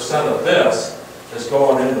 8% of this is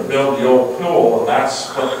going in to build the old pool, and that's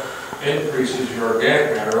what increases your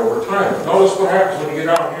organic matter over time. Notice what happens when you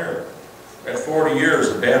get down here. At 40 years,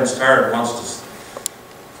 the Dan's tired and wants to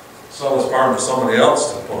sell his farm to somebody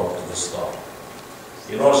else to put up to this stuff.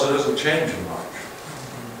 You notice it isn't changing much.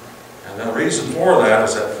 And the reason for that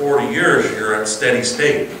is at 40 years, you're at steady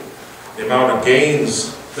state. The amount of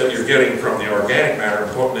gains that you're getting from the organic matter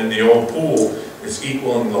and putting in the old pool is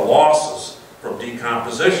equaling the losses from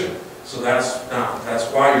decomposition. So that's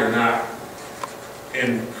why you're not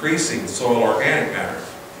increasing soil organic matter.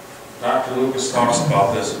 Dr. Lucas talks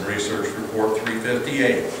about this in Research Report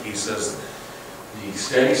 358. He says the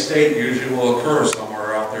steady state usually will occur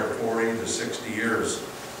somewhere out there 40 to 60 years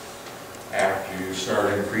after you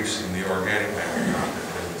start increasing the organic matter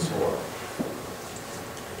content in the soil.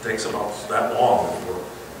 It takes about that long before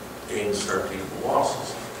gains start to equal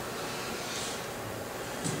losses.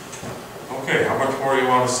 Okay, how much more do you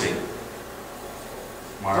want to see?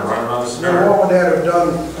 Am I running on the Now, scenario? what would that have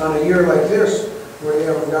done on a year like this, where you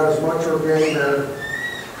haven't got as much organic matter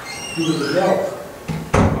due to the drought?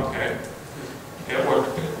 Okay. It would,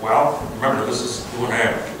 well, remember, this is doing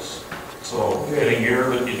averages. So in a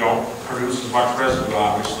year that you don't produce as much residue,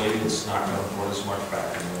 obviously, it's not going to put as much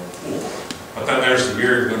back in the pool. But then there's the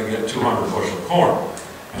year you're going to get 200 bushel of corn.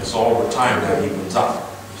 And so over time, that evens up.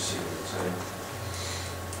 You see what I'm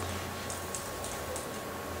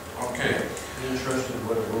saying? Okay. Interested in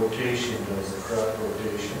what a rotation does, a crop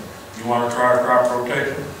rotation. You want to try a crop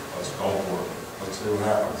rotation? Let's go for it. Let's see what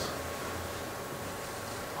happens.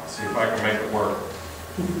 I'll see if I can make it work.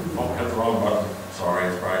 Oh, hit the wrong button. Sorry,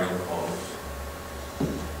 it's probably going to close.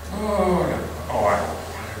 Oh, yeah. Oh, I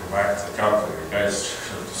go back to the calculator. You guys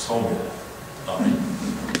should have told me that.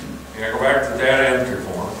 Yeah, go back to data entry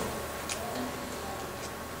form.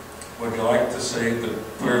 Would you like to say the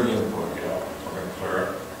clear the input? Yeah, we're going to clear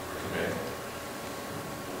it today.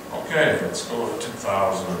 Okay, let's go to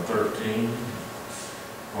 2013,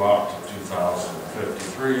 go out to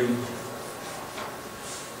 2053,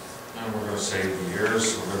 and we're going to save the years.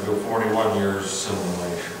 We're going to do 41 years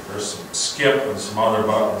simulation. There's some skip and some other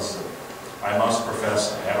buttons that I must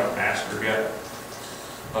profess I haven't mastered yet,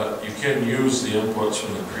 but you can use the inputs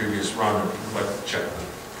from the previous run if you'd like to check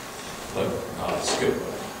the skip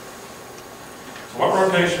button. So what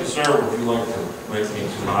rotation, sir, would you like to make me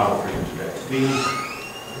to model for you today? Beans?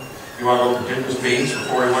 You want to go continuous beans for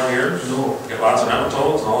 41 years? No. Get lots of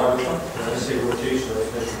nematodes and all that good stuff? When I say rotation, I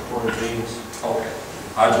think corn and beans. Okay.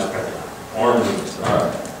 I just picked it up. Orange beans, all right.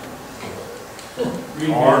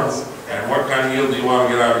 Green Corn, beans. and what kind of yield do you want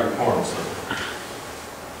to get out of your corn, sir?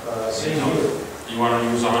 Same yield. You want to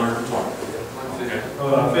use 120? Okay.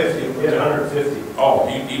 50, yeah, 150. Oh,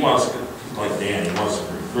 he wants to, like Dan, he wants to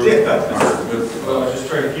recruit. Yeah. 150. Well, I just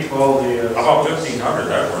try to keep all the. How about 1,500?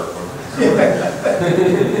 That work, wouldn't it? You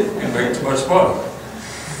make too much money.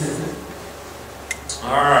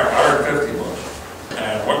 All right, 150 bushel.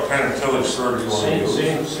 And what kind of tillage, sir, do you want to use?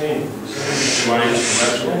 Same. You want to use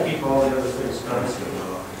conventional? Keep all the other things constant.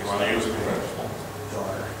 You want to use conventional?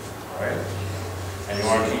 All right. And you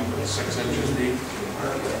want to keep it 6 inches deep?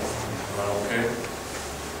 Okay.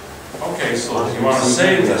 Okay, so if you want to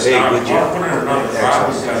save this, now if you want to put in another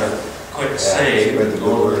crop, you got to click save and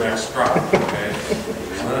go to the next crop, okay?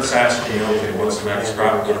 And then it's asking you, okay, what's the next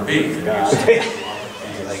crop going to be? And you say,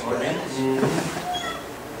 soybeans?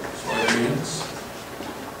 Soybeans?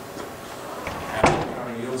 And what kind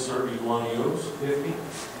of yield, sir, do you want to use? 50?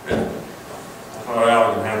 50. I thought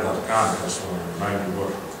Allen had that contest when we were 90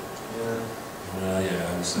 bushel. Yeah.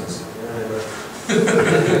 Yeah, he says. Yeah.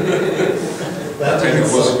 I think it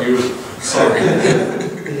wasn't you. Sorry.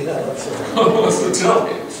 What's the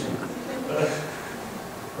tillage?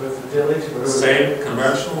 What's the tillage? Same,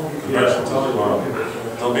 conventional? Conventional tillage?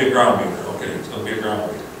 There'll be a ground meter. Okay, it's going to be a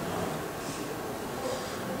ground meter.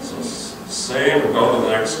 So save and go to the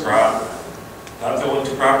next crop. Not the only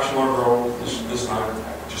 2 crops you want to grow this time.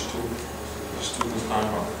 Just two this time.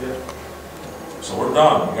 Yeah. So we're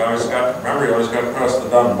done. You always got, remember, you always got to press the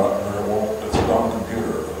done button or it won't, it's a dumb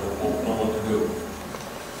computer. It won't know what to do.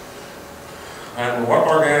 And what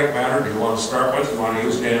organic matter do you want to start with? You want to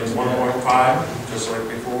use GANS 1.5, just like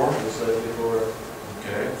before? Just like before.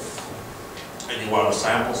 Okay. And you want to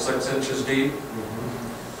sample 6 inches deep?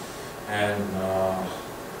 And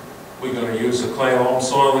we're going to use a clay loam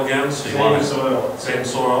soil again. So you want soil. Same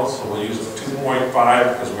soil, so we'll use the 2.5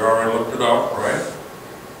 because we already looked it up, right?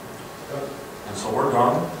 And so we're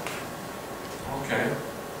done. Okay.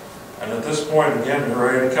 And at this point, again, you're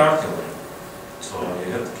ready to calculate. So you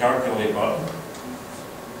hit the calculate button.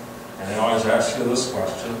 And they always ask you this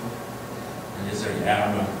question. And you say,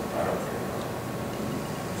 yeah, I don't care.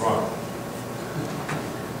 Run.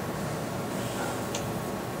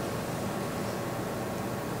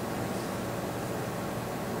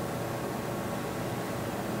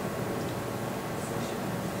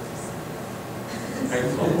 Takes a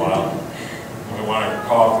little while. We want a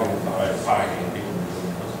coffee and I have people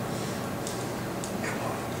doing this.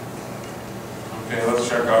 Okay, let's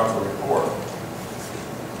check out the report.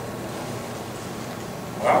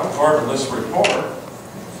 Well, according to this report,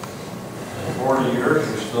 in 40 years,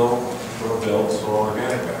 you're still yield, so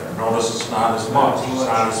organic matter. Notice it's not as much, it's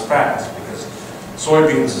not as fast, because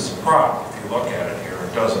soybeans is a crop. If you look at it here,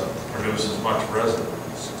 it doesn't produce as much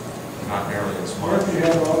residues, not nearly as What much. if you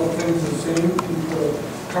have all the things the same, you put a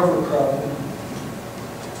cover crop in?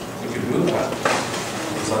 We could do that.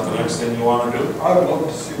 Is that the next thing you want to do? I would love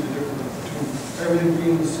to see the difference between everything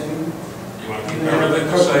being the same. You want to keep everything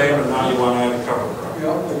the same, and now you want to add a cover crop.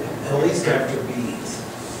 Yeah, At least after bees.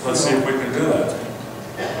 Let's see if we can do that.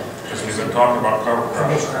 Because we've been talking about cover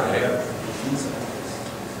crops today.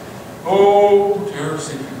 Oh, dear,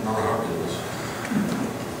 see if you can know how to do this.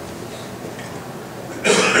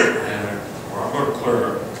 And well, I'm going to clear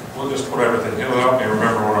it. We'll just put everything. It'll help me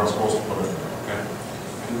remember what I'm supposed to put in there, okay?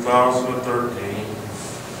 2013,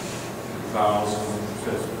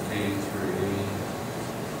 2053.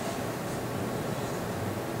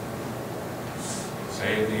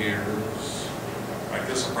 Same years. I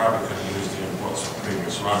guess I probably could have used the inputs from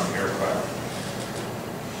previous run here, but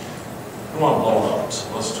I don't want to blow it up, so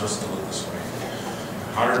let's just do it this way.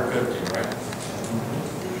 150, right?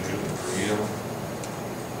 Shooting for yield.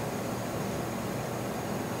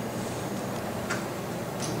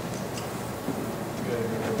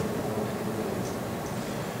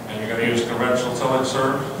 And you're going to use conventional tillage, sir?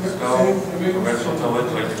 Still? Conventional tillage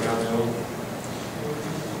like you're going to do?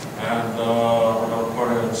 And we're going to put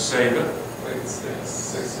in save it. Like 6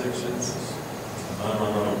 sections. And then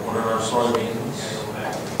we're going to put in our soybeans.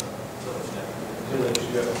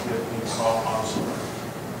 Awesome.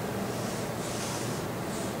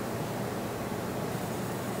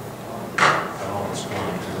 I know it's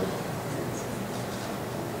going to.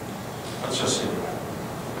 Let's just see what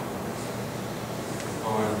happens. Go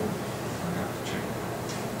ahead. I have to check.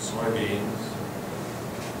 Soybeans.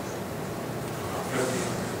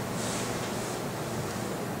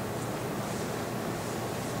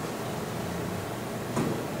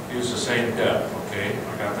 50. Use the same depth, okay?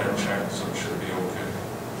 I got that checked, so it should be okay.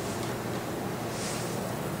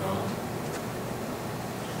 I'm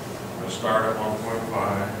going to start at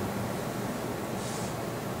 1.5.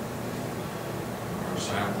 Our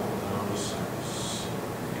sample down to 6.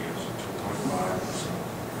 Use a 2.5%.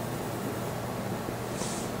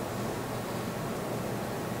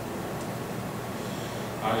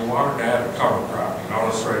 Now you wanted to add a cover crop. You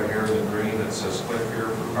notice right here in the green it says click here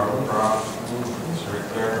for cover crop. It's right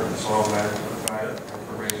there, and it's all that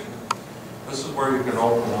information. This is where you can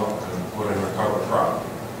open up and put in a cover crop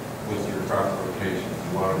with your crop rotation. If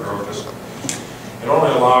you want to grow just, it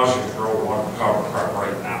only allows you to grow one cover crop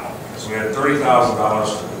right now. Because we had $30,000 to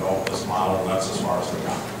develop this model, and that's as far as we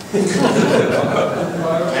got.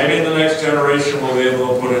 Maybe in the next generation we'll be able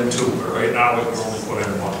to put in 2, but right now we can only put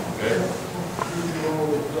in 1, okay?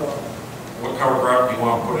 What cover crop do you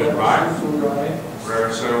want to put in, rye?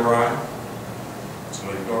 Rare cell rye. So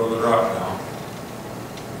you go to the drop down.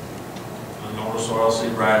 And notice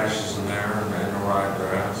oilseed radishes in there, and manual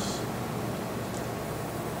ryegrass.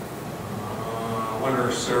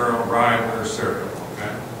 Winter cereal, rye winter cereal,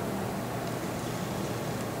 okay?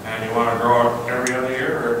 And you want to grow it every other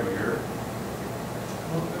year or every year?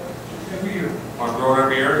 Every year. Want to grow it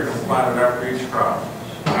every year? You can plant it after each crop.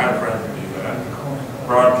 I had a friend who do that.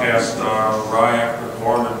 Broadcast rye after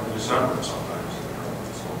corn in December sometimes.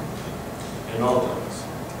 So, in all times.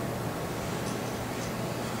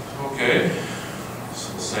 Okay, so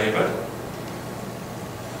save it.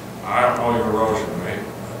 I don't know your erosion rate.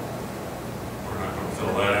 We're not going to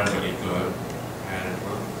fill that in any good. And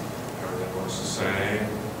everything looks the same.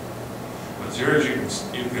 But here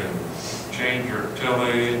you can change your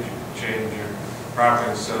tillage, you can change your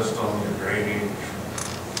cropping system, your drainage.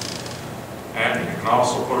 And you can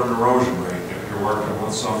also put an erosion rate. If you're working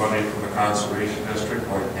with somebody from the conservation district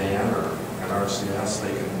like Dan or NRCS,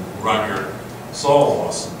 they can run your soil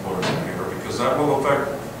loss and put it in here, because that will affect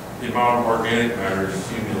the amount of organic matter you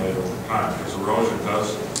accumulate over time, because erosion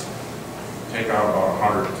does take out about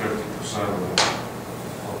 150% of the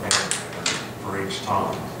organic matter for each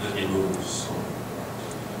ton that you lose. So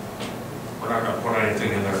we're not going to put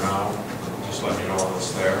anything in there now, just let you know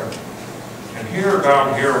what's there. And here,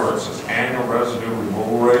 down here where it says annual residue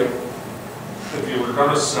removal rate, if you were going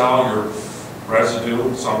to sell your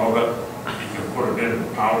residue, some of it, you can put it in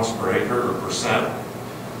pounds per acre or percent,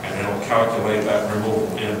 and it'll calculate that removal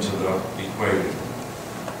into the equation.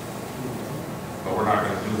 But we're not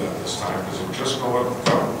going to do that this time because we're just going with the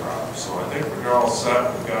cover crop. So I think we're all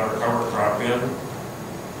set. We've got our cover crop in.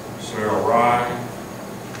 Cereal rye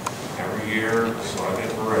every year, so I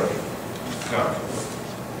think we're ready. Go.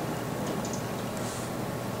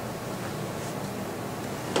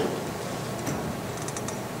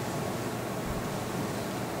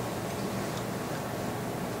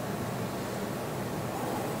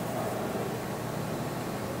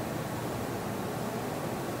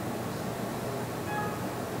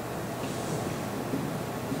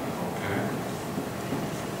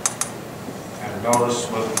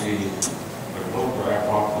 noticed with the loop wrap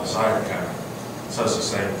off the side kind of says the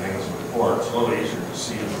same thing as the report. It's a little easier to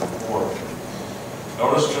see in the report.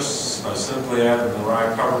 Notice just simply adding the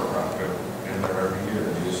rye cover crop in there every year,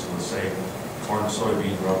 using the same corn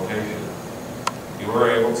soybean rotation. You were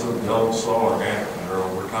able to build soil organic matter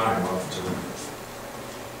over time up to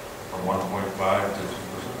from 1.5 to 2%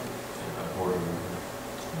 in that 40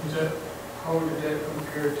 years. How did that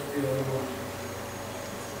compare to the other one?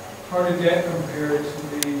 How did that compare to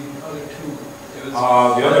the other two?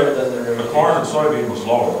 The corn and soybean was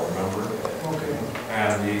lower, remember? Okay.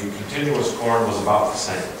 And the continuous corn was about the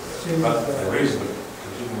same. But the reason the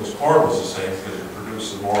continuous corn was the same because it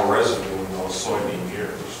produces more residue in those soybean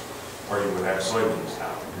years, where you would have soybeans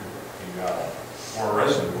now. You got more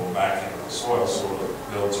residue going back into the soil, so it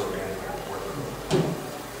builds organic matter quicker.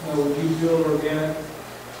 Now, would you build organic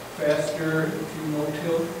faster if you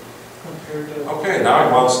no-till compared to? Okay, now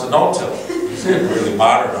he wants the no-till. He's getting really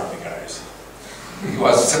modern on you guys. He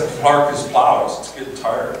wants to mark his plows. It's getting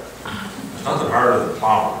tired. There's nothing harder than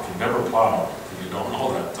plowing. If you've never plowed, you don't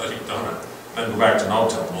know that until you've done it. Then go back to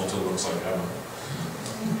no-till. No-till looks like heaven.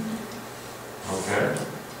 Okay.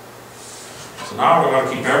 So now we're going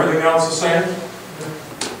to keep everything else the same.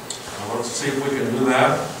 Now let's see if we can do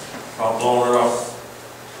that without blowing it up.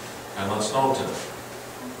 And let's no-till.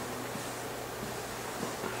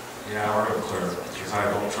 Yeah, we're going to clear it because I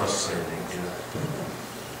don't trust saving yet.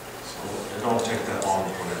 So it don't take that long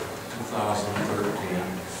to put it. 2013,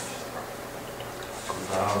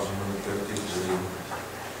 2053,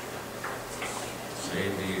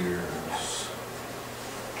 save the years.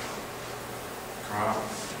 Crop,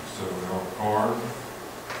 so no corn,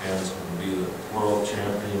 and it's going to be the world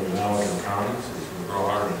champion in Allegan County, so he's going to grow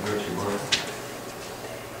harder than Richie Bush.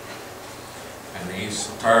 And he's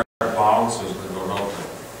tired of plowing, so he's going to go no-till.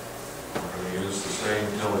 We're going to use the same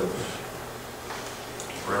tillage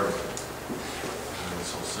for everything. And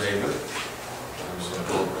so save it. And so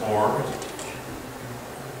go corn,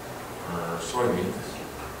 or soybeans.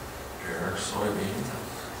 Here, soybeans.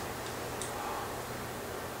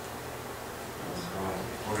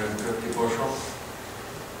 Put in 50 bushel.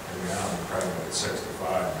 And yeah, I'm probably at 65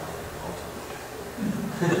 now.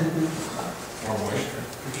 More moisture.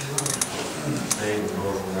 Save and go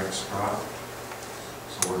to the next crop.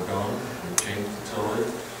 So we're done. We changed the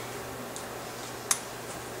tillage.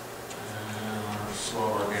 And our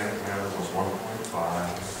soil organic matter was 1.5.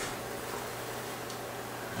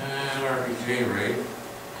 And our decay rate.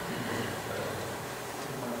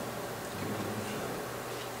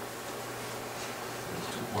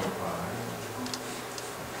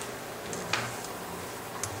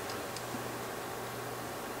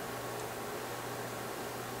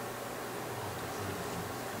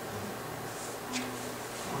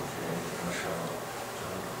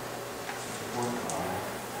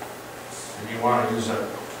 You want to use that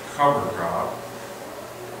cover crop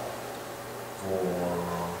for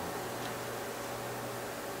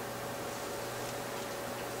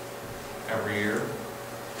every year,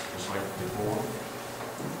 just like before.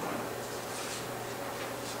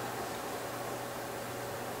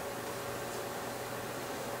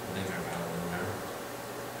 I think I got it in there.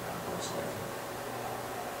 Yeah, it looks like it.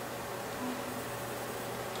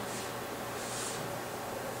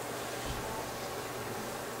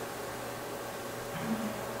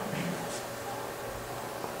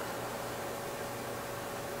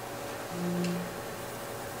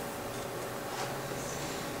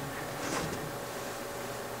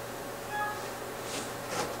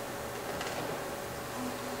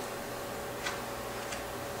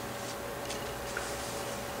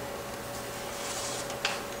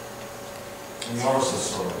 Notice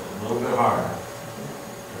it's a little bit higher.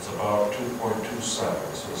 It's about 2.27,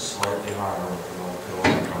 so it's slightly higher with the no-till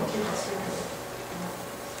and cover.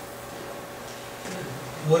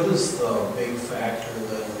 What is the big factor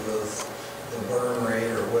then with the burn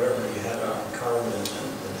rate or whatever you had on carbon and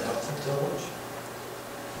the depth of tillage?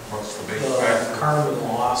 What's the big The factor? carbon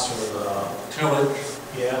loss or the, Tillage.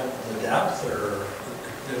 yeah, the depth or?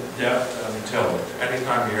 The depth and tillage.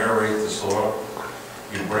 Anytime you aerate the soil,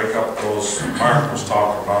 you break up those, Mark was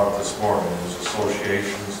talking about this morning, those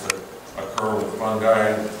associations that occur with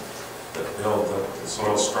fungi that build the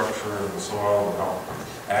soil structure in the soil and help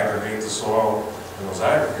aggregate the soil. And those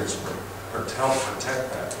aggregates help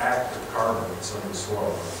protect that active carbon that's in the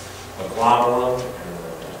soil. The glomalin and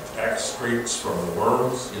the excretes from the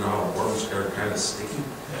worms, you know how the worms are kind of sticky?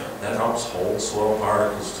 Yeah. That helps hold soil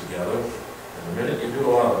particles together. And the minute you do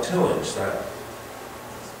a lot of tillage, that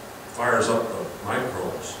fires up the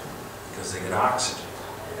microbes because they get oxygen.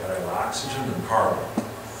 You gotta have oxygen and carbon.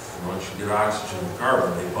 And once you get oxygen and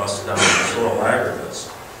carbon, they bust down the soil aggregates,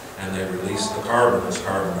 and they release the carbon as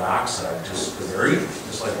carbon dioxide, just because they're eating.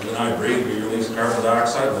 Just like you and I breathe, we release carbon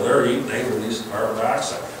dioxide, well, they're eating, they release carbon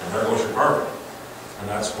dioxide, and there goes your carbon. And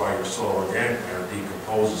that's why your soil organic matter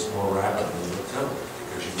decomposes more rapidly than timber,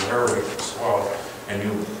 because you aerate the soil and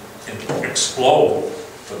you explode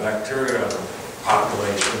the bacteria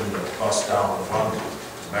population that busts down the fungi.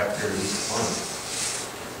 The bacteria eat the fungi.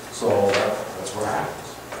 So that's what happens.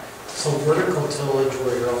 So vertical tillage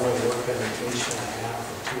where you're only working 1.5 inches or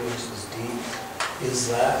 2 inches deep, is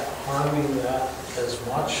that harming that as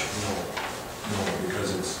much? No, because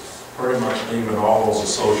it's pretty much leaving all those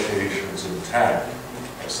associations intact,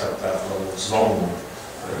 except that little zone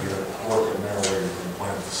that you're working there where you can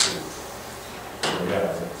plant the seed. So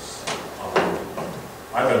yeah,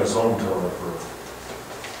 I've been a zone tiller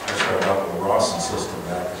I started out with a Rawson system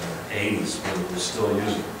back in the 80s when we were still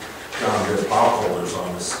using John Deere plow holders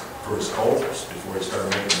on for his cultures before he started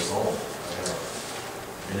making his own.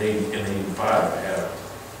 In 85, I had a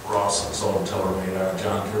Rawson zone tiller made out of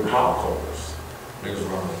John Deere plow holders. It was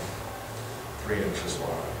running 3 inches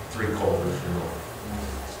wide, 3 coulters, you know.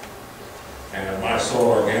 And my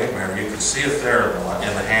soil organic matter, you can see it there in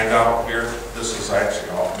the handout here. This is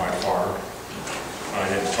actually off my farm. I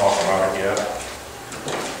didn't talk about it yet.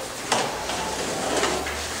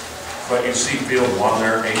 But you see field 1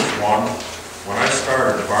 there, H1. When I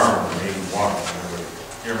started farming in 81,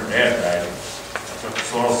 here my dad died, I took a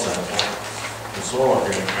soil sample. The soil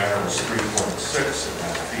organic matter was 3.6 in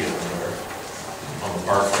that field there on the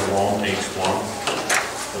Parkville loam, H1.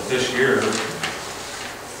 But this year,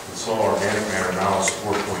 the soil organic matter now is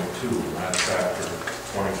 4.2, and that's after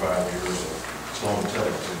 25 years of slow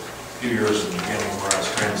tillage. A few years in the beginning where I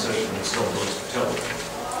was transitioning, it still goes to tillage.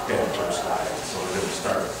 Dad first died, so it didn't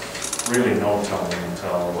start really no tilling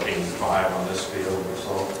until 85 on this field or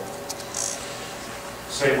so.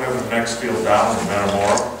 Same way with the next field down in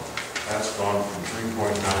Metamora. That's gone from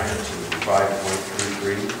 3.9 to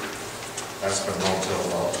 5.33. That's been no till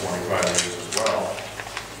about 25 years as well.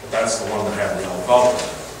 But that's the one that had the alfalfa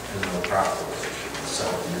in the crop rotation, 7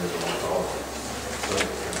 years of alfalfa. So it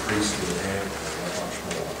increased the demand that much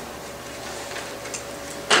more.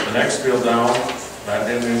 The next field down, that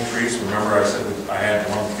didn't increase. Remember I said I had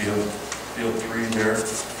one field 3 there,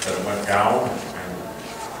 that it went down, and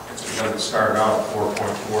it's because it started out at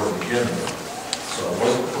 4.4 to begin with. So it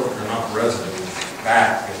wasn't putting enough residue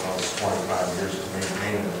back in those 25 years to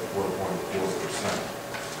maintain it at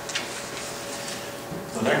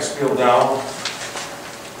 4.4%. The next field down,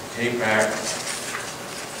 K-Pack,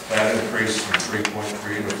 that increased from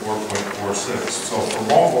 3.3 to 4.46. So from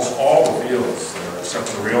almost all the fields there, except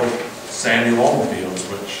for the real sandy loam fields,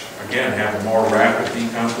 which again have a more rapid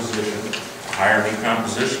decomposition, higher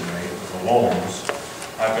decomposition rate of the loams,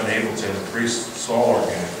 I've been able to increase soil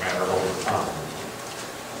organic matter over time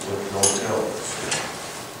with no tillage.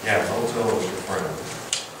 Yeah, no tillage, your friend.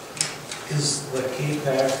 Is the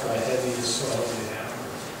K-Pack the heaviest soil you have?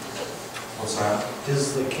 What's that?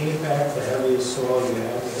 Is the K-Pack the heaviest soil you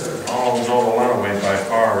have there? Oh, no, the Lenaway by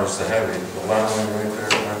far is the heavy. The Lenaway right there,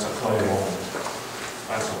 that's a clay loam.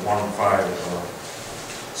 That's a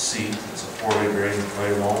 1.5 seat. It's a 40 grading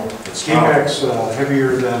clay loam. K-Pack's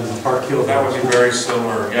heavier than the Park Hill. That would be very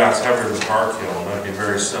similar. Yeah, it's heavier than Park Hill. That'd be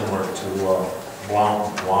very similar to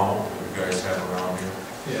Blum, you guys have around here.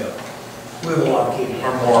 Yeah. We have a lot of K-Pack.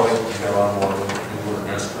 Or more, you got a lot more than you were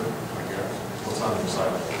Nestor, I guess. What's on the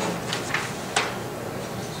side?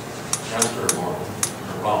 Nestor or more?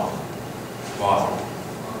 Or Blum? Blum.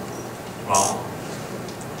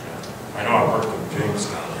 I know I worked with James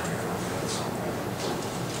down there.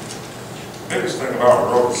 The biggest thing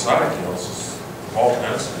about roadside yields is the bulk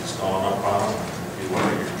density's gone up on them. If you look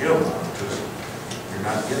at your yield on it, because you're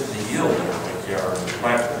not getting the yield there like you are in the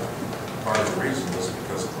platform. Part of the reason is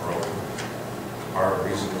because of the road. Part of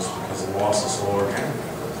the reason is because of the loss of soil organic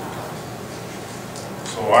matter.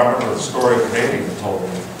 So I remember the story a Canadian told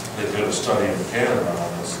me. They did a study in Canada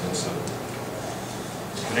on this, and they said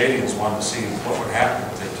the Canadians wanted to see what would happen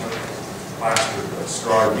if they took plastered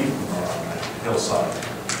straw beaten on that hillside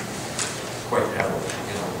quite heavily,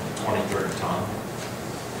 20, 30 ton,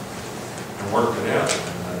 and worked it in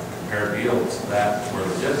and compared yields to that where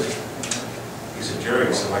they did it. He said, Jerry,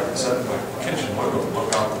 he said, I can sit in my kitchen window,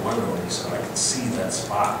 look out the window, and he said, I can see that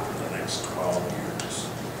spot for the next 12 years.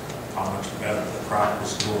 How much better the crop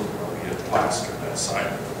was doing when we had plastered that side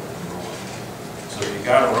of it. So if you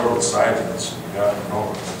got a roadside yields, you got to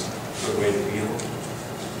know that's a good way to deal with it.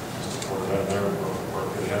 Just put it in there,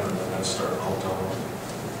 work it in, and then start no-tilling.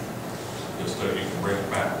 Just so you can bring it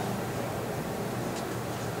back.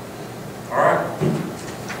 All right.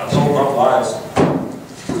 That's all.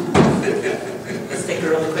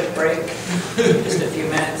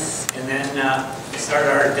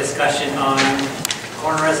 discussion on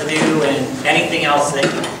corn residue and anything else that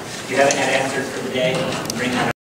you haven't had answered for the day. Bring that up.